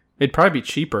train. It'd probably be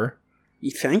cheaper.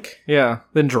 You think? Yeah.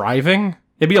 Than driving?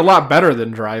 It'd be a lot better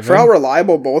than driving. For how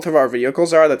reliable both of our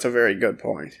vehicles are, that's a very good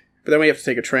point. But then we have to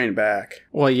take a train back.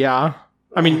 Well, yeah.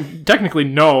 I mean, technically,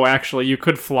 no, actually. You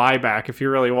could fly back if you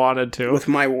really wanted to. With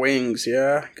my wings,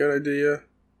 yeah. Good idea.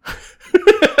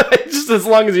 Just as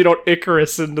long as you don't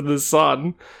Icarus into the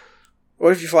sun.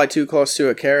 What if you fly too close to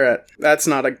a carrot? That's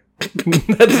not a...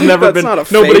 That's never been... Not a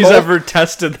nobody's fable. ever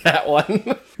tested that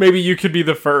one. Maybe you could be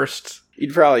the first.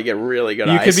 You'd probably get really good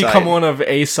eyesight. You could become one of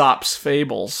Aesop's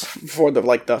fables. For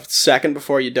the second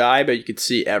before you die, but you could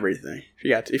see everything.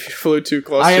 If you flew too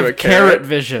close to a I have carrot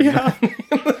vision. Yeah.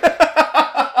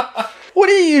 What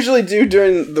do you usually do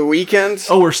during the weekends?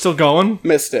 Oh, we're still going?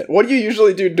 Missed it. What do you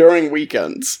usually do during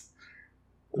weekends?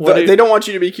 They don't want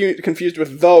you to be confused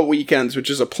with The Weekends,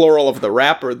 which is a plural of the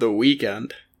rapper The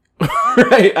Weeknd.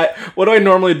 Right. What do I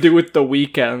normally do with the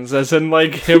weekends? As in,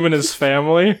 like, him and his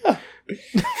family?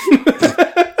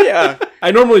 Yeah.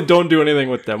 I normally don't do anything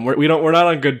with them. We're not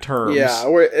on good terms. Yeah,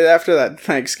 after that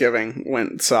Thanksgiving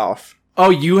went south.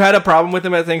 Oh, you had a problem with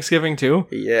him at Thanksgiving, too?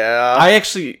 Yeah. I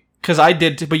actually... Because I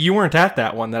did, too, but you weren't at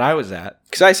that one that I was at.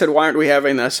 Because I said, why aren't we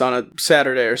having this on a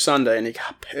Saturday or Sunday? And he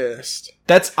got pissed.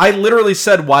 I literally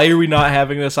said, why are we not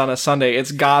having this on a Sunday?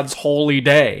 It's God's holy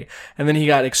day. And then he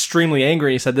got extremely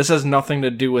angry. He said, this has nothing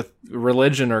to do with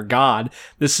religion or God.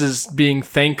 This is being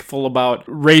thankful about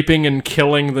raping and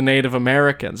killing the Native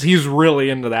Americans. He's really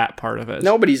into that part of it.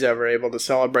 Nobody's ever able to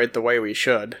celebrate the way we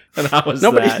should. And how was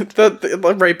that?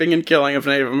 The raping and killing of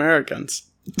Native Americans.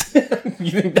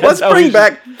 Let's bring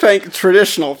back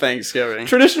traditional Thanksgiving.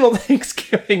 Traditional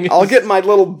Thanksgiving. I'll get my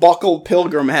little buckled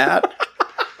pilgrim hat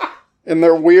and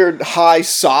their weird high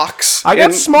socks. I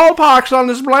got smallpox on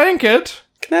this blanket.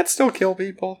 Can that still kill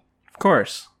people? Of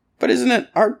course. But isn't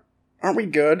it? Aren't we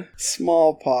good?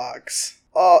 Smallpox.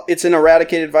 Oh, it's an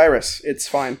eradicated virus. It's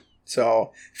fine.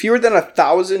 So fewer than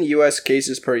 1,000 U.S.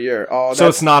 cases per year. Oh, so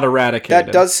it's not eradicated.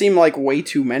 That does seem like way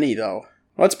too many, though.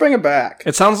 Let's bring it back.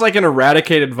 It sounds like an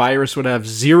eradicated virus would have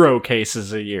 0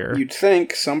 cases a year. You'd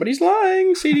think. Somebody's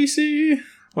lying, CDC.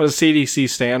 What does CDC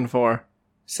stand for?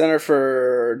 Center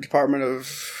for Department of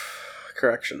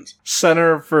Corrections.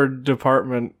 Center for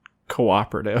Department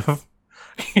Cooperative.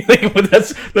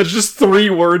 that's just 3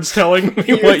 words telling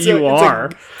me what you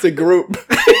are. It's a group.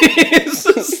 It's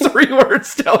just 3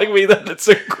 words telling me that it's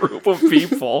a group of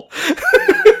people.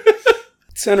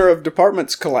 Center of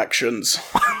Departments Collections.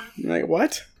 Like,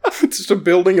 what? It's just a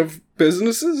building of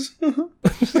businesses?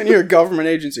 And you're a government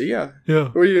agency, yeah.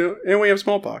 Yeah. And we have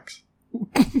smallpox.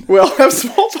 We all have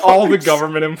smallpox. All the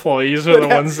government employees are the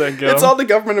ones that get It's all the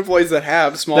government employees that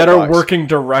have smallpox. That are working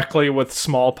directly with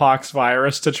smallpox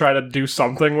virus to try to do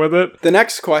something with it. The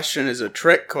next question is a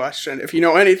trick question. If you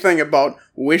know anything about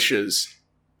wishes.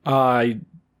 I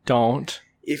don't.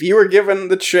 If you were given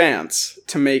the chance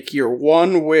to make your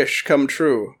one wish come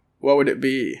true, what would it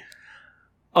be?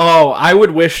 Oh, I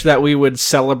would wish that we would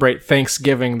celebrate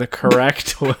Thanksgiving the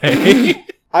correct way.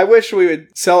 I wish we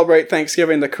would celebrate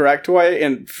Thanksgiving the correct way,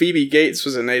 and Phoebe Gates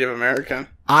was a Native American.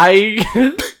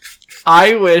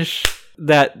 I wish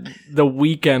that The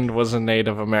Weeknd was a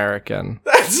Native American.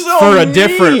 That's so for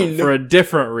mean! a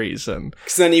different reason.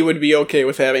 Because then he would be okay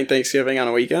with having Thanksgiving on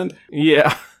a weekend.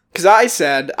 Yeah. Because I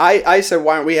said, why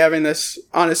aren't we having this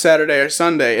on a Saturday or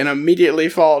Sunday? And immediately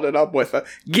followed it up with a,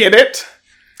 get it?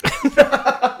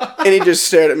 And he just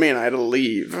stared at me and I had to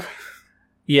leave.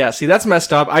 Yeah, see, that's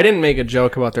messed up. I didn't make a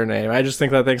joke about their name. I just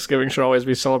think that Thanksgiving should always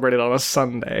be celebrated on a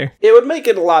Sunday. It would make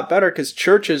it a lot better because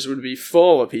churches would be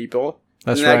full of people.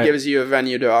 That's and that right. gives you a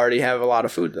venue to already have a lot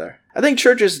of food there. I think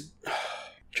churches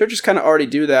kind of already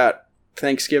do that,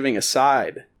 Thanksgiving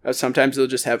aside. Sometimes they'll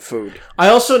just have food. I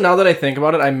also, now that I think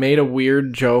about it, I made a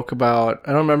weird joke about, I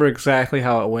don't remember exactly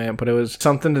how it went, but it was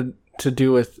something to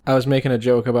do with, I was making a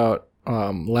joke about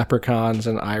leprechauns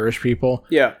and Irish people.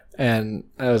 Yeah. And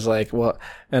I was like, well,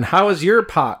 and how is your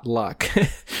potluck?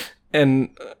 and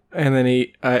then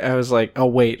I was like, oh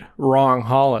wait, wrong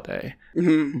holiday.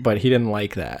 Mm-hmm. But he didn't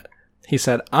like that. He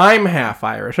said, I'm half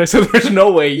Irish. I said, there's no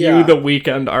way you, The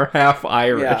Weeknd, are half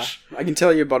Irish. Yeah. I can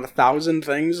tell you about 1,000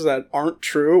 things that aren't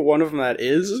true. One of them that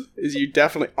is you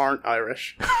definitely aren't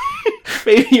Irish.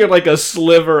 Maybe you're like a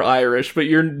sliver Irish, but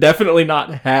you're definitely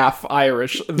not half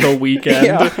Irish, The Weeknd.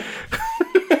 Yeah.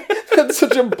 That's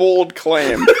such a bold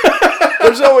claim.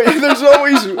 There's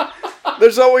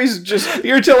always just...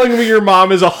 You're telling me your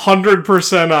mom is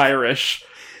 100% Irish.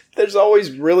 There's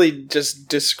always really just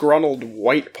disgruntled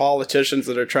white politicians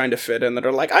that are trying to fit in that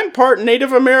are like, I'm part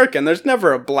Native American. There's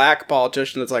never a black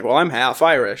politician that's like, well, I'm half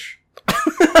Irish.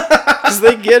 Because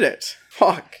they get it.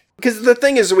 Fuck. Because the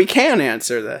thing is, we can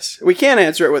answer this. We can't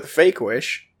answer it with a fake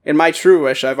wish. In my true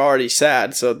wish, I've already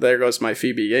said, so there goes my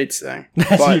Phoebe Gates thing.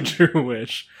 That's your true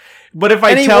wish. But if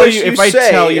I tell you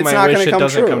my wish, it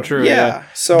doesn't come true. Yeah.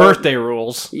 So, birthday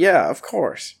rules. Yeah, of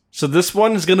course. So this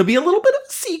one is going to be a little bit of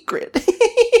a secret.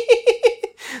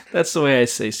 That's the way I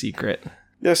say secret.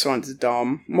 This one's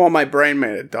dumb. Well, my brain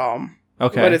made it dumb.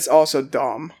 Okay. But it's also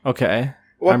dumb. Okay.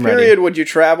 What period would you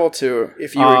travel to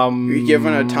if you were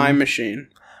given a time machine?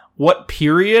 What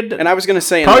period? And I was going to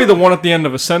say... Probably the one at the end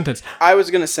of a sentence. I was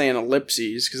going to say an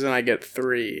ellipses, because then I get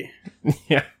 3.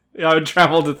 Yeah. I would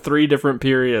travel to 3 different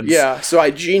periods. Yeah, so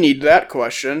I genied that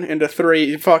question into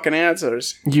 3 fucking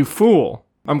answers. You fool.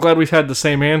 I'm glad we've had the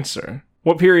same answer.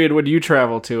 What period would you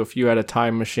travel to if you had a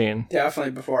time machine?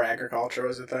 Definitely before agriculture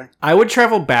was a thing. I would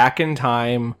travel back in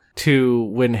time to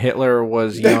when Hitler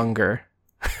was younger.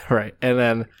 Right. And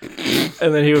then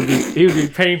he would be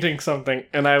painting something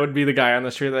and I would be the guy on the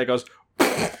street that goes,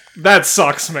 that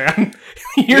sucks, man.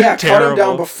 You're terrible. Cut him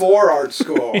down before art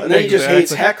school. And then he just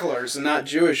hates hecklers and not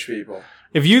Jewish people.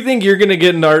 If you think you're going to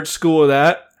get into art school with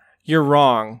that, you're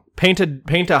wrong. Paint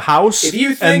a house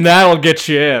and that'll get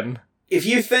you in. If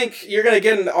you think you're going to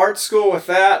get into art school with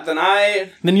that,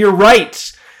 then you're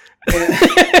right.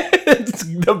 It's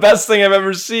the best thing I've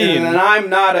ever seen. And then I'm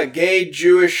not a gay,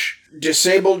 Jewish,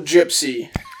 disabled gypsy.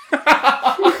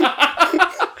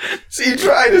 So you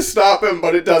try to stop him,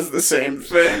 but it does the same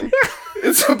thing.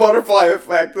 It's a butterfly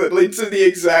effect that leads to the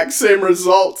exact same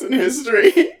result in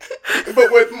history,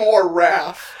 but with more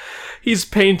wrath. He's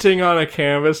painting on a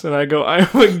canvas, and I go, I'm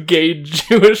a gay,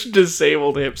 Jewish,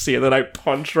 disabled hipster, and then I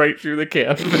punch right through the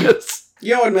canvas.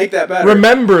 You know what would make that better?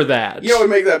 Remember that. You know what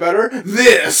would make that better?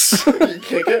 This! You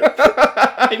kick it.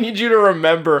 I need you to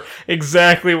remember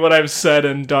exactly what I've said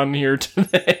and done here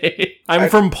today. I'm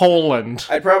from Poland.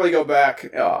 I'd probably go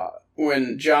back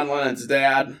when John Lennon's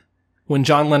dad... When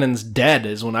John Lennon's dead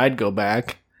is when I'd go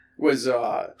back. Was,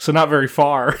 so not very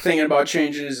far. Thinking about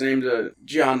changing his name to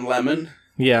John Lemon.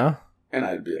 Yeah. And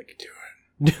I'd be like, do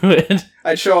it. Do it.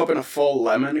 I'd show up in a full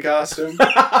lemon costume.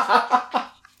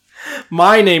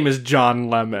 My name is John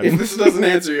Lemon. If this doesn't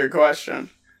answer your question,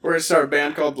 we're going to start a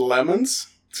band called The Lemons.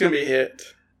 It's going to be a hit.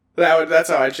 That's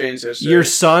how I changed history. Your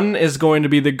son is going to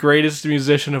be the greatest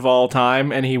musician of all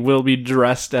time, and he will be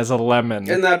dressed as a lemon.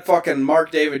 And that fucking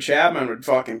Mark David Chapman would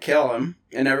fucking kill him.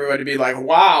 And everybody would be like,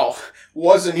 wow,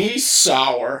 wasn't he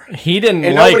sour? He didn't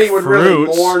and like nobody would fruits.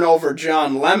 Really mourn over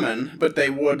John Lemon, but they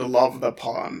would love the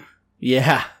pun.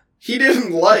 Yeah. He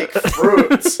didn't like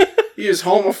fruits. He was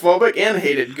homophobic and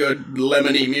hated good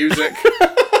lemony music.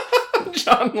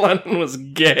 John Lennon was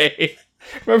gay.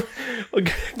 Remember,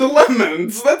 the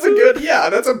Lemons. That's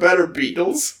a better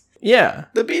Beatles. Yeah.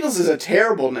 The Beatles is a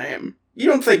terrible name. You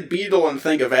don't think Beatle and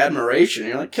think of admiration.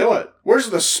 You're like, kill it. Where's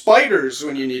the spiders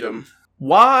when you need them?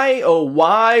 Why, oh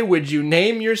why would you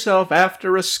name yourself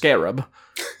after a scarab?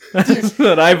 That's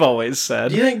what I've always said.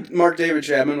 Do you think Mark David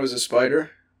Chapman was a spider?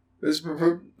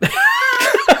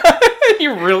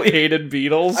 You really hated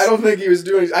Beatles? I don't think he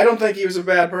was a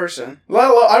bad person.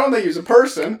 I don't think he was a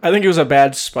person. I think he was a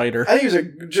bad spider. I think he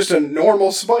was just a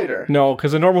normal spider. No,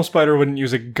 because a normal spider wouldn't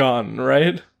use a gun,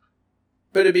 right?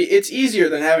 But it's easier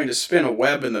than having to spin a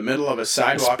web in the middle of a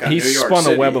sidewalk on New York City. He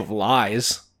spun a web of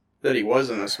lies. That he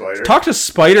wasn't a spider. Talk to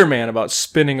Spider-Man about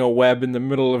spinning a web in the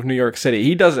middle of New York City.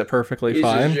 He does it perfectly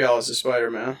fine. He's just jealous of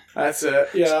Spider-Man. That's it,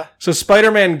 yeah. So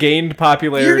Spider-Man gained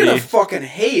popularity. You're gonna fucking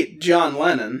hate John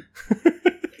Lennon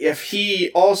if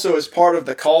he also is part of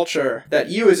the culture that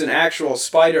you as an actual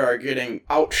spider are getting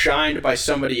outshined by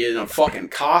somebody in a fucking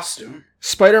costume.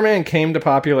 Spider-Man came to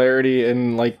popularity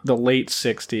in like the late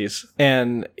 60s,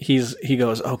 and he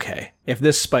goes, okay, if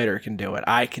this spider can do it,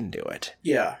 I can do it.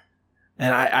 Yeah.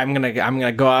 And I'm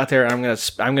gonna go out there and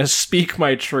I'm gonna speak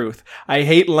my truth. I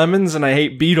hate lemons and I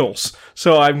hate beetles,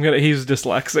 so he's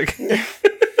dyslexic.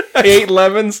 I hate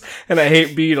lemons and I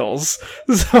hate beetles,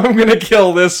 so I'm gonna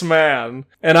kill this man.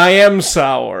 And I am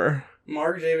sour.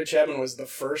 Mark David Chapman was the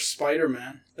first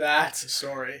Spider-Man. That's a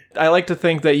story. I like to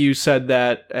think that you said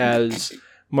that as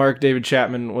Mark David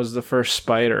Chapman was the first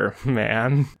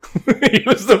Spider-Man. He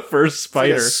was the first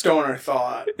spider. It's like a stoner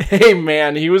thought. Hey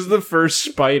man, he was the first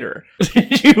spider.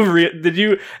 Did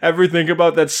you ever think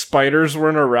about that spiders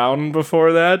weren't around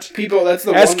before that?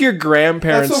 Ask your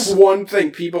grandparents. That's the one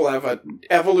thing people have an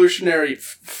evolutionary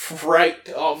fright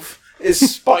of is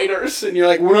spiders, and you're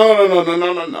like,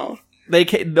 no. They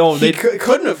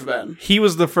couldn't have been. He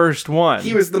was the first one.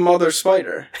 He was the mother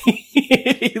spider.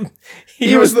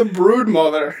 he was the brood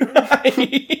mother.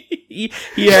 he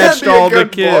hatched all the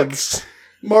kids. Book.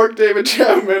 Mark David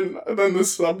Chapman, and then the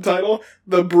subtitle,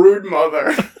 The Brood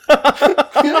Mother.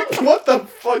 Like, what the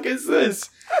fuck is this?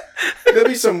 That'd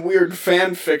be some weird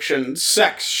fan fiction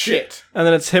sex shit. And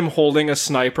then it's him holding a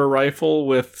sniper rifle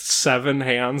with 7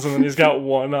 hands, and then he's got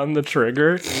one on the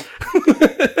trigger.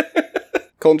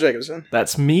 Colton Jacobson.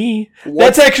 That's me.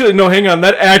 What? Hang on.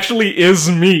 That actually is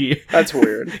me. That's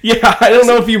weird. Yeah, I don't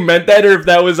know if you meant that or if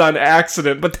that was on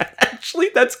accident, but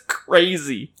that's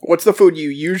crazy. What's the food you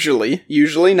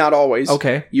usually, not always,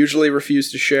 okay, usually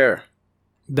refuse to share?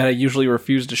 That I usually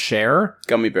refuse to share?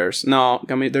 Gummy bears. No,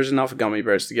 there's enough gummy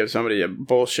bears to give somebody a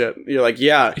bullshit. You're like,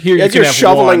 yeah. Here, you're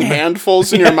shoveling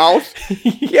handfuls in your mouth?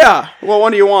 Yeah. Well, what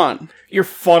do you want? You're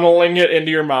funneling it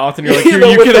into your mouth, and you're like,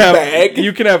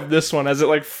 you can have this one as it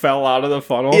like fell out of the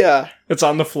funnel. Yeah. It's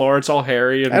on the floor, it's all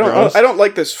hairy and gross. I don't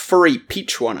like this furry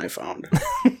peach one I found.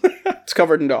 It's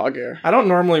covered in dog hair. I don't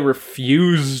normally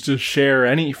refuse to share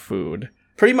any food.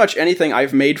 Pretty much anything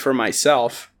I've made for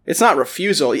myself. It's not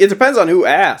refusal. It depends on who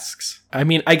asks. I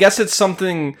mean, I guess it's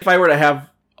something, if I were to have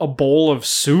a bowl of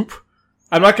soup,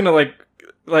 I'm not gonna like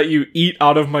let you eat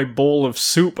out of my bowl of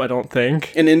soup, I don't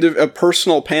think. A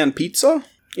personal pan pizza?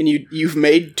 And you've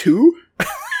made 2?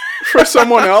 For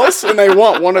someone else? And they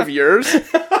want one of yours?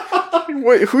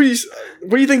 Wait, what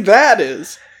do you think that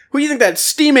is? Who do you think that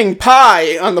steaming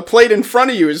pie on the plate in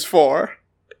front of you is for?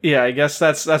 Yeah, I guess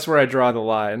that's where I draw the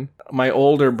line. My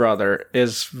older brother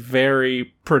is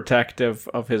very protective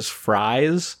of his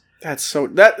fries. That's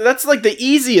like the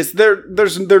easiest.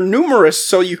 They're numerous,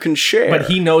 so you can share. But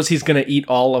he knows he's gonna eat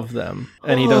all of them,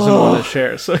 and he doesn't want to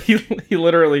share. So he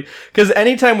literally, because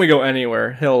anytime we go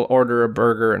anywhere, he'll order a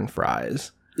burger and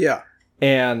fries. Yeah.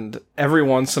 And every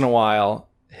once in a while,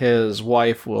 his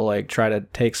wife will like try to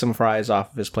take some fries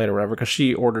off of his plate or whatever, because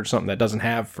she ordered something that doesn't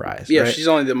have fries. Yeah, right? She's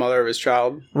only the mother of his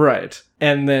child. Right.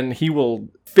 And then he will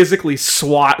physically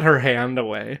swat her hand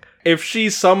away. If she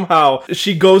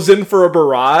goes in for a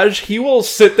barrage, he will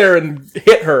sit there and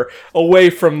hit her away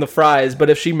from the fries. But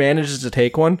if she manages to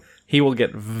take one, he will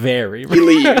get very... He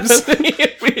leaves.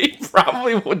 He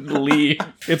probably would leave.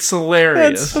 It's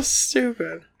hilarious. That's so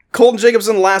stupid. Colton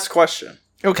Jacobson, last question.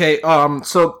 Okay,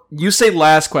 so you say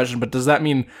last question, but does that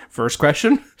mean first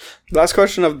question? Last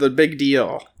question of the big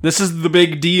deal. This is the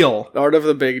big deal. Art of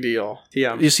the big deal.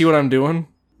 Yeah. You see what I'm doing?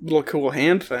 Little cool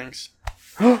hand things.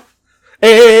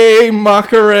 Hey,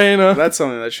 Macarena. That's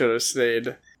something that should have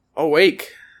stayed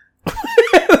awake.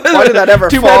 Why did that ever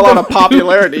fall out of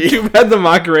popularity? Too bad the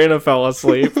Macarena fell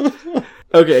asleep.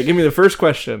 Okay, give me the first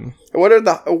question. What are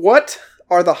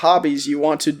the hobbies you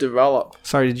want to develop?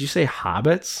 Sorry, did you say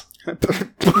hobbits?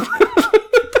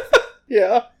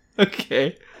 Yeah.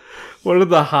 Okay. What are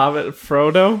the Hobbit,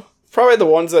 Frodo? Probably the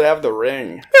ones that have the ring.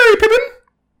 Merry Pippin!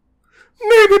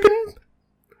 Merry Pippin!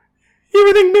 You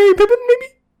ever think Merry Pippin,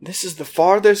 maybe? This is the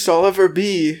farthest I'll ever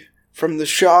be from the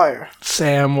Shire.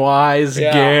 Samwise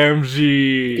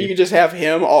Gamgee. You can just have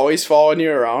him always following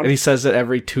you around. And he says it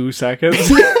every 2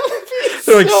 seconds.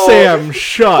 They're like, Sam,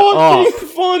 shut up.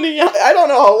 Funny. I don't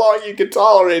know how long you can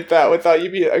tolerate that without you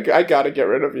being. I gotta get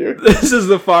rid of you. This is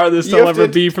the farthest I'll ever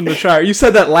be from the Shire. You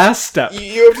said that last step.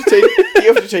 You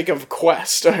have to take a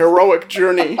quest, a heroic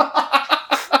journey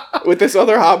with this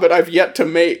other hobbit I've yet to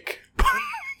make.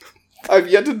 I've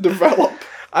yet to develop.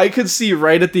 I could see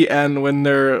right at the end when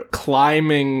they're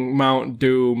climbing Mount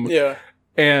Doom. Yeah.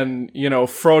 And,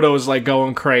 Frodo's like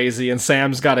going crazy and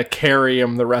Sam's got to carry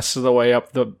him the rest of the way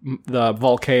up the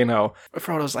volcano.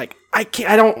 Frodo's like, I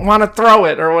don't want to throw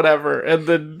it or whatever. And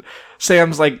then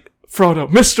Sam's like, Frodo,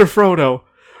 Mr. Frodo,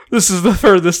 this is the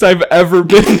furthest I've ever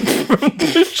been from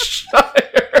the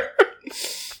Shire.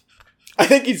 I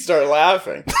think he'd start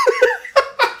laughing.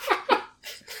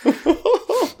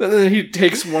 And then he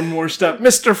takes one more step.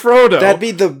 Mr. Frodo. That'd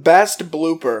be the best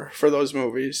blooper for those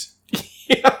movies.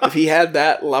 Yeah. If he had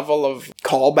that level of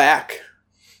callback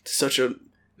to such a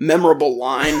memorable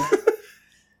line.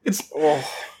 It's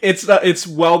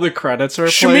while the credits are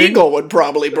playing. Schmeagol would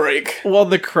probably break. While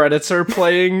the credits are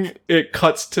playing, it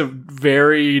cuts to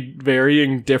very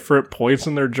varying different points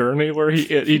in their journey where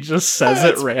he just says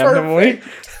it randomly.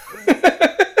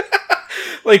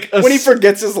 Like when he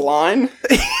forgets his line.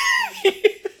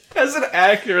 As an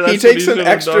actor, that's he takes an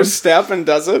extra step and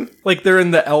does it. Like they're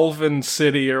in the Elven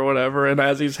city or whatever, and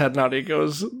as he's heading out, he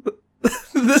goes,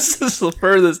 "This is the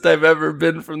furthest I've ever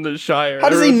been from the Shire." How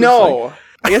does he know?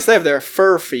 I guess they have their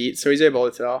fur feet, so he's able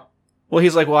to tell. Well,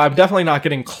 he's like, "Well, I'm definitely not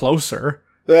getting closer."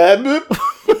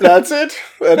 That's it.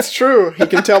 That's true. He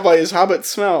can tell by his hobbit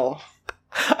smell.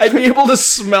 I'd be able to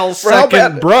smell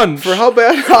second brunch. For how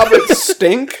bad hobbits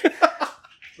stink.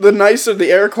 The nicer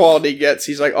the air quality gets,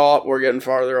 he's like, oh, we're getting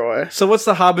farther away. So what's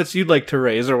the hobbits you'd like to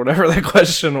raise, or whatever that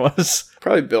question was?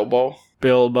 Probably Bilbo.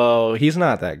 Bilbo. He's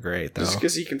not that great, though. Just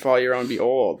because he can follow you around and be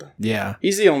old. Yeah.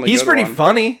 He's the only He's good pretty one.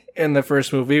 funny in the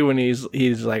first movie when he's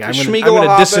like, I'm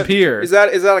gonna disappear. Is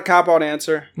that a cop-out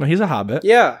answer? No, he's a hobbit.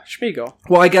 Yeah, Schmeagol.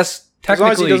 Well, I guess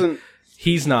technically as long as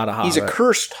he's not a hobbit. He's a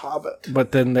cursed hobbit.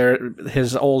 But then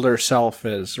his older self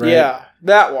is, right? Yeah,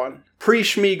 that one.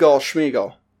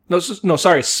 Pre-Schmeagol. No,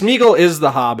 sorry. Smeagol is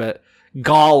the Hobbit.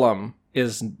 Gollum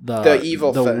is the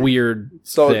evil the thing. Weird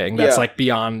thing that's like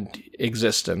beyond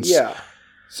existence. Yeah.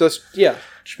 So yeah,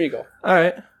 Schmeagol. All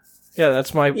right. Yeah,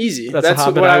 that's my easy. That's a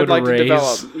Hobbit what I I would like raise. to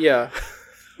develop. Yeah.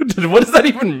 What does that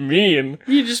even mean?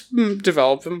 You just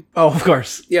develop them. Oh, of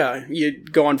course. Yeah, you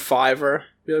go on Fiverr.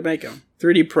 You make them.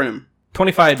 3D print them.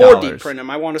 $25. 4D print them.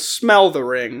 I want to smell the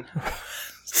ring.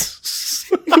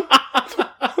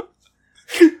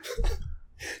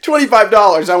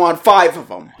 $25. I want 5 of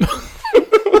them.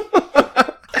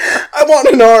 I want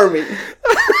an army.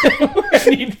 I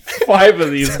need 5 of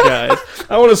these guys.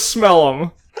 I want to smell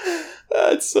them.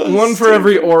 That's so one for stupid.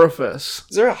 every orifice.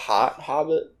 Is there a hot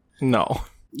hobbit? No.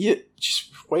 You just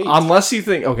wait. Unless you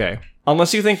think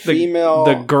Female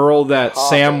the girl that hobbits.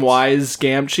 Samwise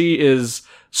Gamgee is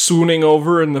swooning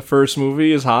over in the first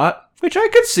movie is hot, which I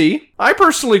could see. I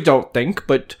personally don't think,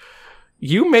 but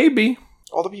you may be.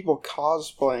 All the people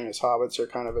cosplaying as hobbits are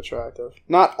kind of attractive.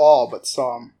 Not all, but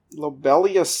some.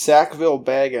 Lobelia Sackville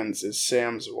Baggins is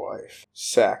Sam's wife.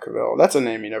 Sackville. That's a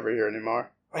name you never hear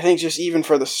anymore. I think just even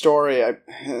for the story, I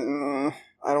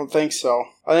don't think so.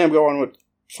 I think I'm going with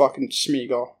fucking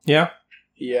Smeagol. Yeah?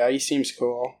 Yeah, he seems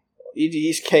cool.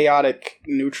 He's chaotic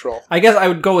neutral. I guess I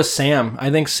would go with Sam. I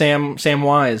think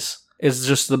Samwise is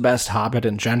just the best hobbit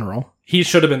in general. He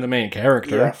should have been the main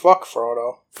character. Yeah, fuck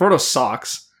Frodo. Frodo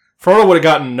sucks. Frodo would have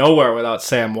gotten nowhere without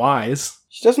Samwise.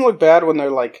 She doesn't look bad when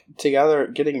they're, like, together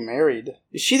getting married.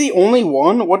 Is she the only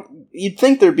one? What you'd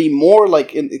think there'd be more,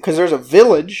 like, because there's a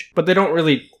village. But they don't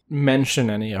really mention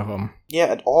any of them. Yeah,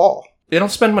 at all. They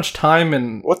don't spend much time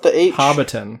in What the H?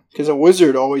 Hobbiton. Because a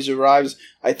wizard always arrives.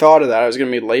 I thought of that. I was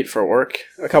going to be late for work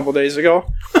a couple days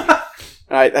ago.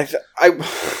 I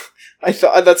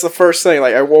thought that's the first thing.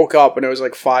 Like, I woke up and it was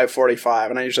like 5:45,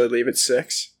 and I usually leave at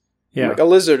 6. Yeah. Like, a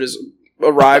lizard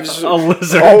arrives. A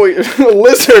lizard. Always, a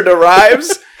lizard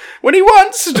arrives when he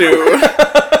wants to.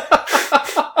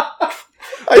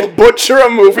 I butcher a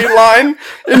movie line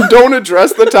and don't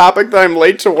address the topic that I'm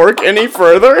late to work any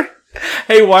further.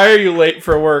 Hey, why are you late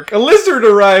for work? A lizard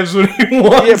arrives when he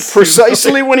wants Yeah,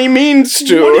 precisely when he means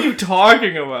to. What are you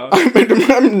talking about?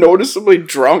 I'm noticeably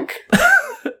drunk.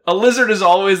 A lizard is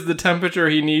always the temperature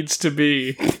he needs to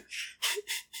be.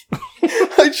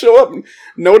 I show up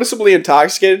noticeably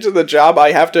intoxicated to the job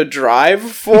I have to drive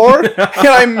for, and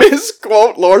I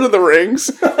misquote Lord of the Rings,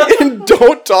 and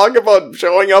don't talk about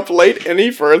showing up late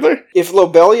any further. If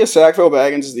Lobelia Sackville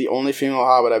Baggins is the only female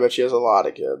hobbit, I bet she has a lot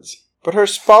of kids. But her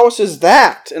spouse is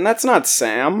that, and that's not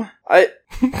Sam.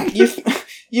 You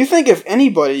think if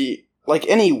anybody like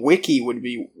any wiki would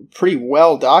be pretty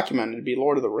well documented. It'd be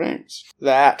Lord of the Rings.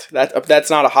 That's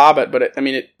not a Hobbit, but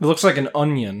It looks like an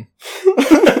onion.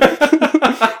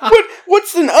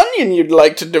 What's an onion you'd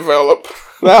like to develop?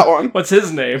 That one. What's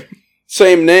his name?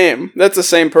 Same name. That's the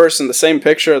same person. The same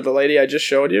picture of the lady I just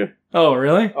showed you. Oh,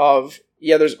 really?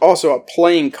 There's also a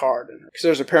playing card in it. Because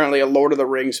there's apparently a Lord of the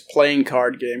Rings playing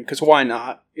card game. Because why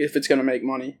not? If it's going to make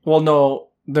money. Well, no,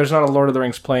 there's not a Lord of the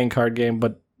Rings playing card game,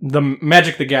 but the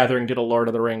Magic the Gathering did a Lord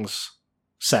of the Rings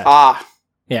set. Ah.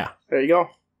 Yeah. There you go.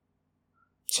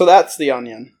 So that's the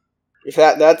onion. If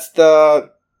that's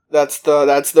the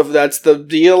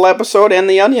deal episode and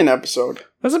the onion episode.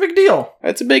 That's a big deal.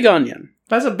 That's a big onion.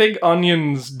 That's a big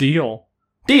onions deal.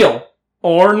 Deal.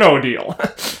 Or no deal.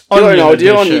 Deal or no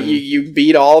deal, and you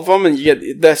beat all of them, and you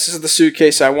get, this is the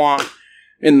suitcase I want.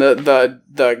 And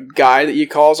the guy that you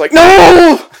call is like,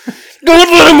 no!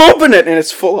 Don't let him open it! And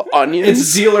it's full of onions.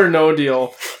 It's deal or no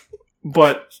deal.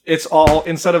 But it's all,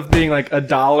 instead of being like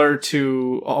 $1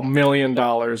 to $1 million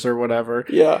or whatever,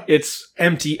 yeah, it's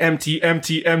empty, and then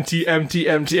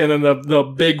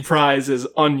the big prize is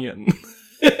onion.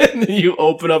 And then you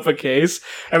open up a case,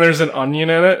 and there's an onion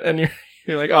in it, and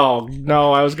you're like, oh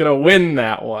no, I was gonna win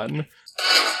that one.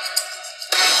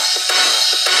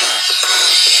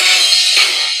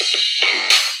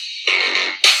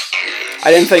 I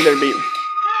didn't think there'd be...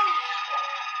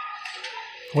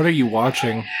 What are you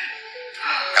watching?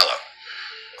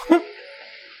 Hello.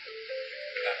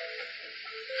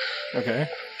 Okay.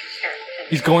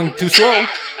 He's going too slow.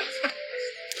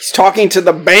 He's talking to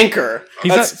the banker.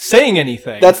 He's not saying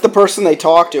anything. That's the person they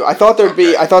talk to. I thought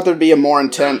there'd be a more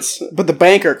intense, but the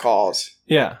banker calls.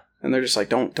 Yeah. And they're just like,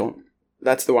 don't.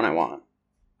 That's the one I want.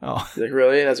 Oh. He's like,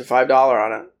 really? It has a $5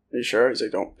 on it. Are you sure? He's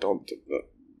like, don't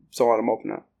let him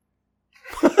open it.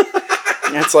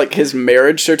 It's like his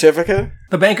marriage certificate.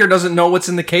 The banker doesn't know what's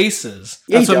in the cases.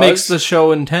 Yeah, That's what makes the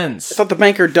show intense. I thought the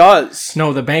banker does.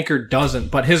 No, the banker doesn't,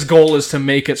 but his goal is to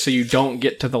make it so you don't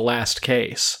get to the last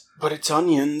case. But it's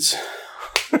onions.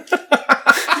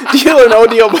 Deal or no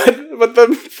deal, but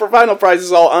the final prize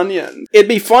is all onion. It'd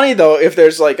be funny, though, if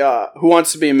there's like a Who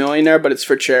Wants to Be a Millionaire, but it's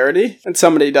for charity, and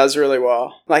somebody does really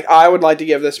well. Like, I would like to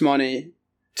give this money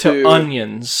to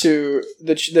onions. To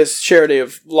this charity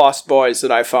of lost boys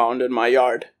that I found in my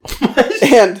yard.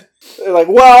 And they're like,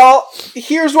 well,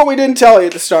 here's what we didn't tell you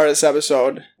at the start of this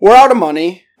episode. We're out of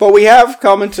money, but we have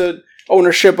come into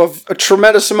ownership of a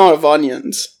tremendous amount of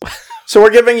onions. So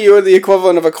we're giving you the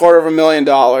equivalent of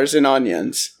 $250,000 in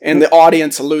onions. And the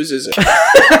audience loses it.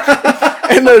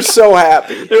 And they're so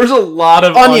happy. There was a lot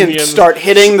of onions start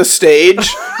hitting the stage.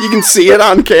 You can see it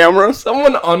on camera.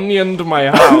 Someone onioned my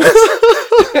house.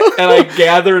 And I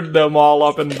gathered them all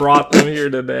up and brought them here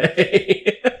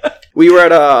today. We were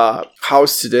at a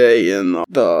house today in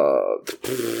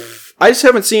I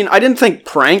didn't think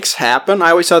pranks happen. I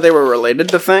always thought they were related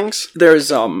to things.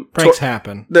 There's, pranks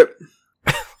happen.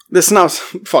 This now,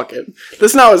 fuck it.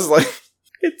 This now is like,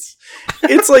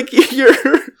 it's like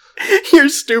your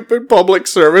stupid public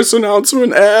service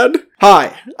announcement ad.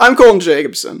 Hi, I'm Colton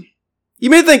Jacobson. You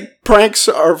may think pranks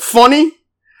are funny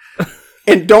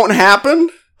and don't happen.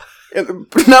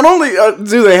 Not only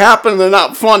do they happen, they're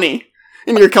not funny.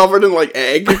 And you're covered in, like,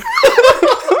 egg.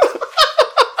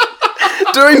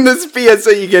 During this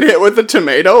PSA, you get hit with a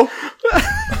tomato.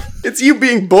 It's you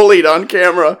being bullied on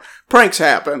camera. Pranks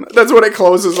happen. That's what it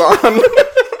closes on.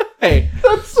 Hey,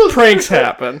 pranks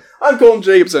happen. I'm Colton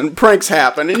Jacobson. Pranks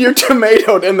happen. And you're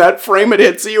tomatoed in that frame it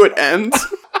hits you, it ends.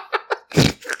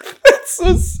 That's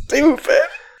so stupid.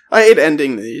 I hate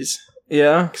ending these.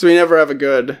 Yeah? Because we never have a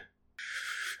good...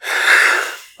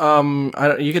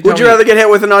 you could. Would you rather get hit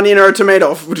with an onion or a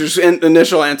tomato? Which is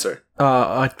initial answer.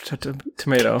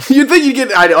 Tomato. You'd think you'd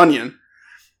get onion.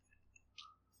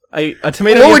 A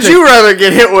tomato. What would you rather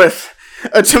get hit with?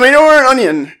 A tomato or an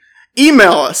onion?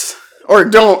 Email us or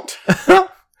don't.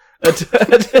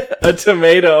 A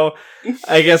tomato.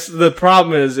 I guess the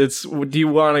problem is, do you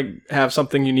want to have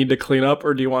something you need to clean up,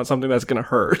 or do you want something that's going to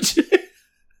hurt?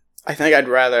 I think I'd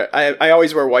rather... I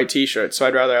always wear white t-shirts, so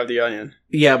I'd rather have the onion.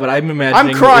 Yeah, but I'm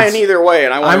imagining... I'm crying either way,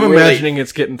 and I'm imagining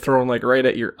it's getting thrown, like, right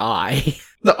at your eye.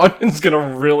 The onion's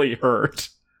gonna really hurt.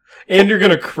 And you're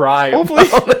gonna cry.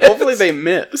 Hopefully they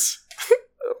miss.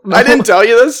 No. I didn't tell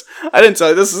you this.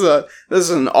 This is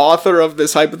an author of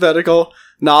this hypothetical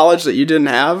knowledge that you didn't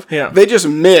have. Yeah. They just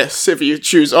miss if you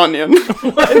choose onion.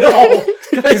 No.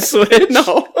 Can I switch?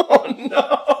 No. Oh,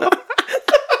 no.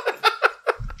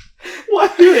 Why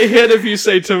do they hit if you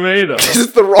say tomato?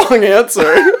 It's the wrong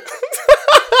answer.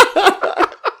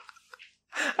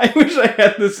 I wish I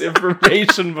had this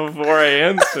information before I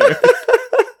answered.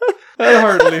 That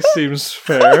hardly seems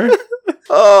fair.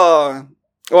 Oh.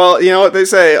 Well, you know what they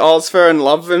say, all's fair in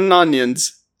love and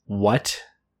onions. What?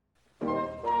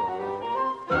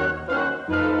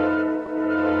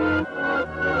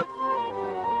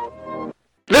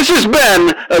 This has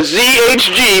been a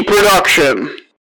ZHG production.